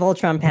to be a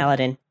Voltron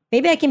Paladin.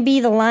 Maybe I can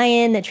be the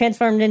lion that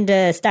transformed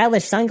into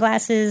stylish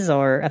sunglasses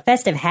or a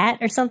festive hat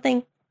or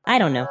something. I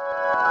don't know.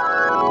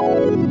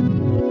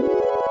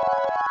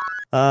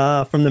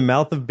 From the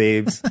mouth of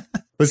babes.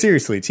 But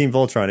seriously, Team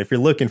Voltron, if you're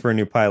looking for a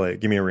new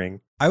pilot, give me a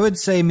ring. I would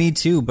say me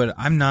too, but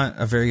I'm not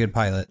a very good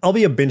pilot. I'll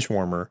be a bench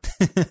warmer.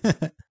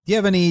 Do you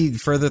have any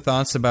further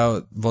thoughts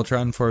about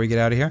Voltron before we get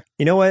out of here?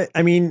 You know what?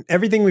 I mean,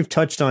 everything we've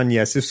touched on,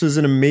 yes, this was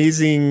an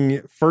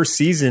amazing first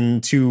season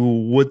to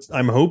what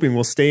I'm hoping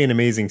will stay an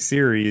amazing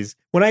series.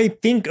 When I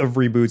think of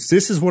reboots,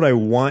 this is what I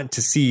want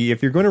to see.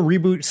 If you're going to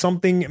reboot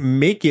something,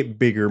 make it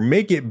bigger,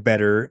 make it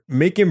better,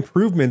 make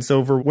improvements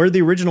over where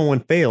the original one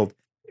failed.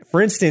 For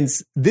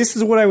instance, this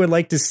is what I would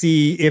like to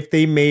see if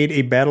they made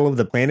a Battle of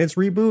the Planets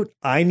reboot.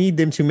 I need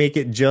them to make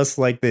it just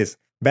like this.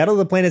 Battle of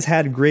the Planets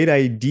had great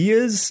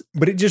ideas,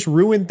 but it just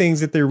ruined things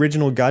that the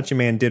original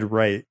Gatchaman did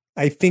right.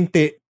 I think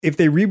that if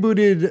they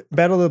rebooted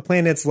Battle of the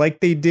Planets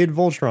like they did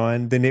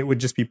Voltron, then it would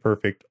just be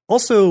perfect.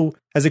 Also,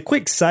 as a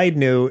quick side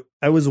note,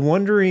 I was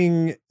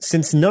wondering,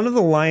 since none of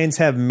the lions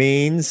have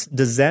manes,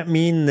 does that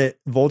mean that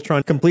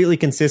Voltron completely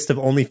consists of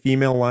only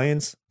female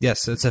lions?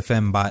 Yes, it's a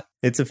fembot.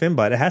 It's a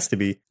fembot. It has to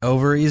be.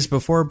 Ovaries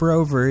before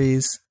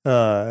broveries.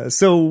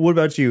 So what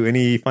about you?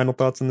 Any final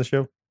thoughts on the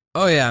show?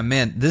 Oh yeah,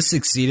 man, this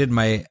exceeded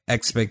my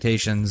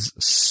expectations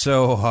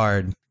so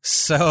hard.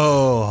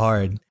 So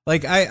hard.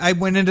 Like, I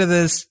went into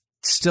this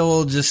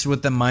still just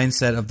with the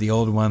mindset of the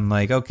old one,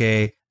 like,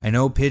 okay, I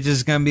know Pidge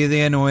is gonna be the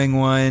annoying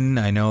one,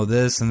 I know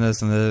this and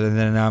this and this, and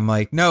then I'm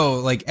like, no,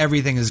 like,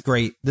 everything is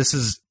great. This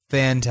is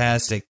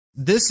fantastic.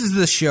 This is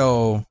the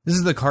show, this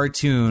is the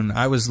cartoon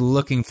I was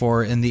looking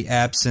for in the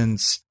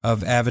absence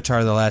of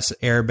Avatar: The Last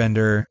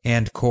Airbender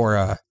and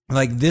Korra.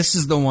 Like, this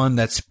is the one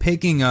that's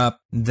picking up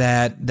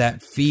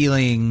that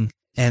feeling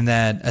and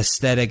that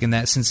aesthetic and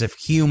that sense of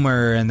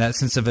humor and that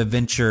sense of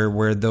adventure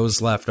where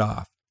those left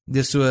off.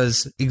 This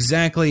was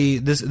exactly,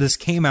 this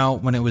came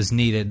out when it was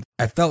needed.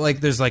 I felt like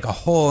there's like a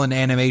hole in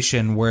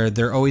animation where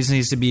there always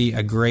needs to be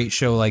a great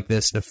show like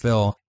this to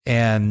fill.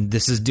 And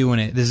this is doing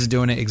it. This is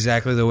doing it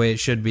exactly the way it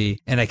should be.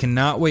 And I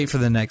cannot wait for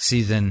the next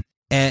season.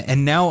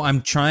 And now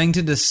I'm trying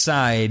to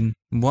decide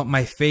what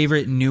my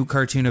favorite new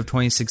cartoon of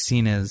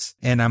 2016 is.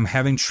 And I'm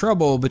having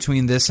trouble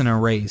between this and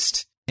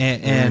Erased.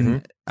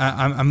 And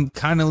I'm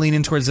kind of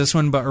leaning towards this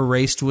one, but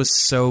Erased was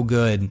so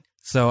good.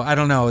 So I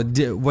don't know.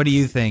 What do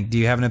you think? Do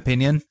you have an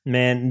opinion?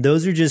 Man,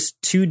 those are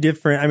just two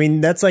different. I mean,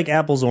 that's like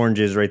apples,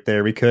 oranges right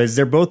there, because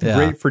they're both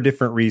great for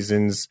different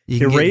reasons. You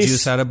can get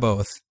juice out of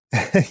both.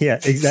 Yeah,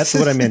 that's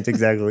what I meant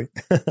exactly.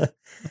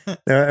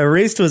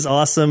 Erased was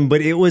awesome, but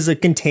it was a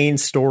contained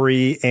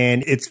story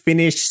and it's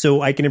finished,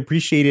 so I can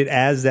appreciate it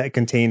as that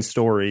contained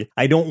story.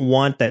 I don't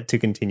want that to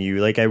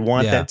continue. Like, I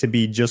want that to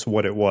be just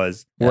what it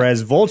was.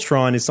 Whereas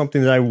Voltron is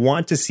something that I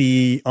want to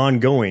see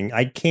ongoing.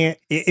 I can't,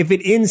 if it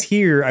ends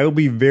here, I will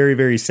be very,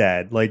 very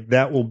sad. Like,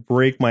 that will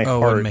break my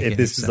heart if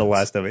this is the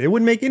last of it. It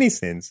wouldn't make any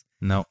sense.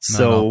 No.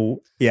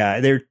 So, yeah,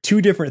 they're two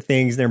different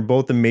things. They're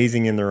both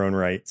amazing in their own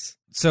rights.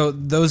 So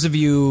those of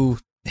you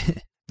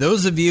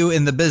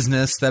in the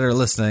business that are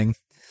listening,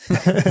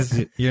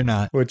 you're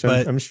not. Which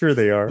I'm sure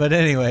they are. But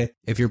anyway,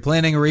 if you're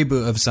planning a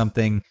reboot of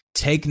something,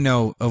 take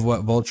note of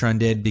what Voltron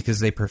did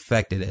because they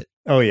perfected it.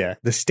 Oh, yeah.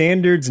 The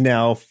standards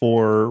now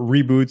for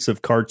reboots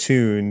of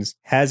cartoons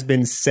has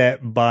been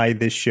set by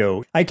this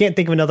show. I can't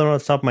think of another one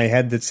off the top of my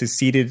head that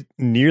succeeded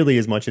nearly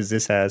as much as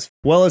this has.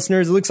 Well,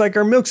 listeners, it looks like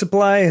our milk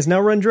supply has now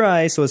run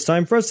dry, so it's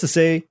time for us to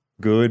say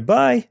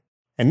goodbye.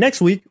 And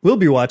next week, we'll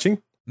be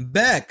watching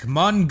Beck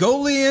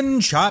Mongolian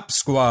Chop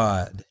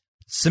Squad.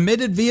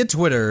 Submitted via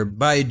Twitter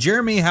by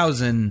Jeremy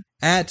Housen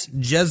at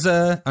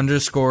Jezza_NZ.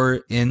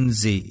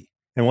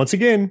 And once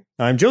again,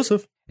 I'm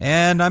Joseph.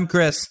 And I'm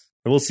Chris.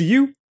 And we'll see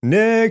you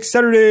next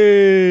Saturday.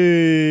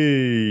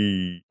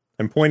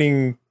 I'm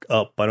pointing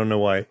up. I don't know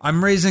why.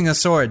 I'm raising a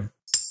sword.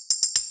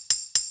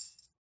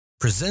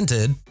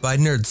 Presented by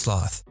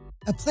Nerdsloth.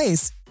 A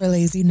place for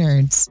lazy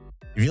nerds.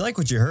 If you like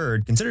what you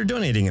heard, consider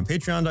donating at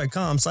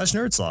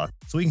patreon.com/nerdsloth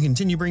so we can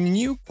continue bringing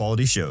you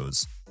quality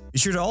shows. Be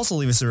sure to also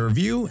leave us a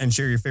review and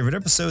share your favorite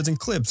episodes and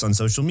clips on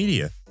social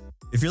media.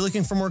 If you're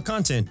looking for more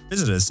content,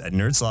 visit us at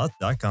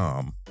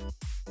nerdsloth.com.